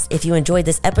podcast. If you enjoyed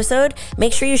this episode,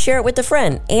 make sure you share it with a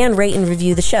friend and rate and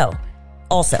review the show.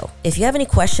 Also, if you have any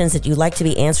questions that you'd like to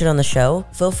be answered on the show,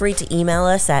 feel free to email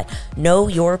us at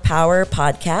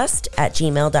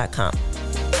knowyourpowerpodcast@gmail.com.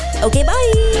 Okay,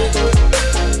 bye.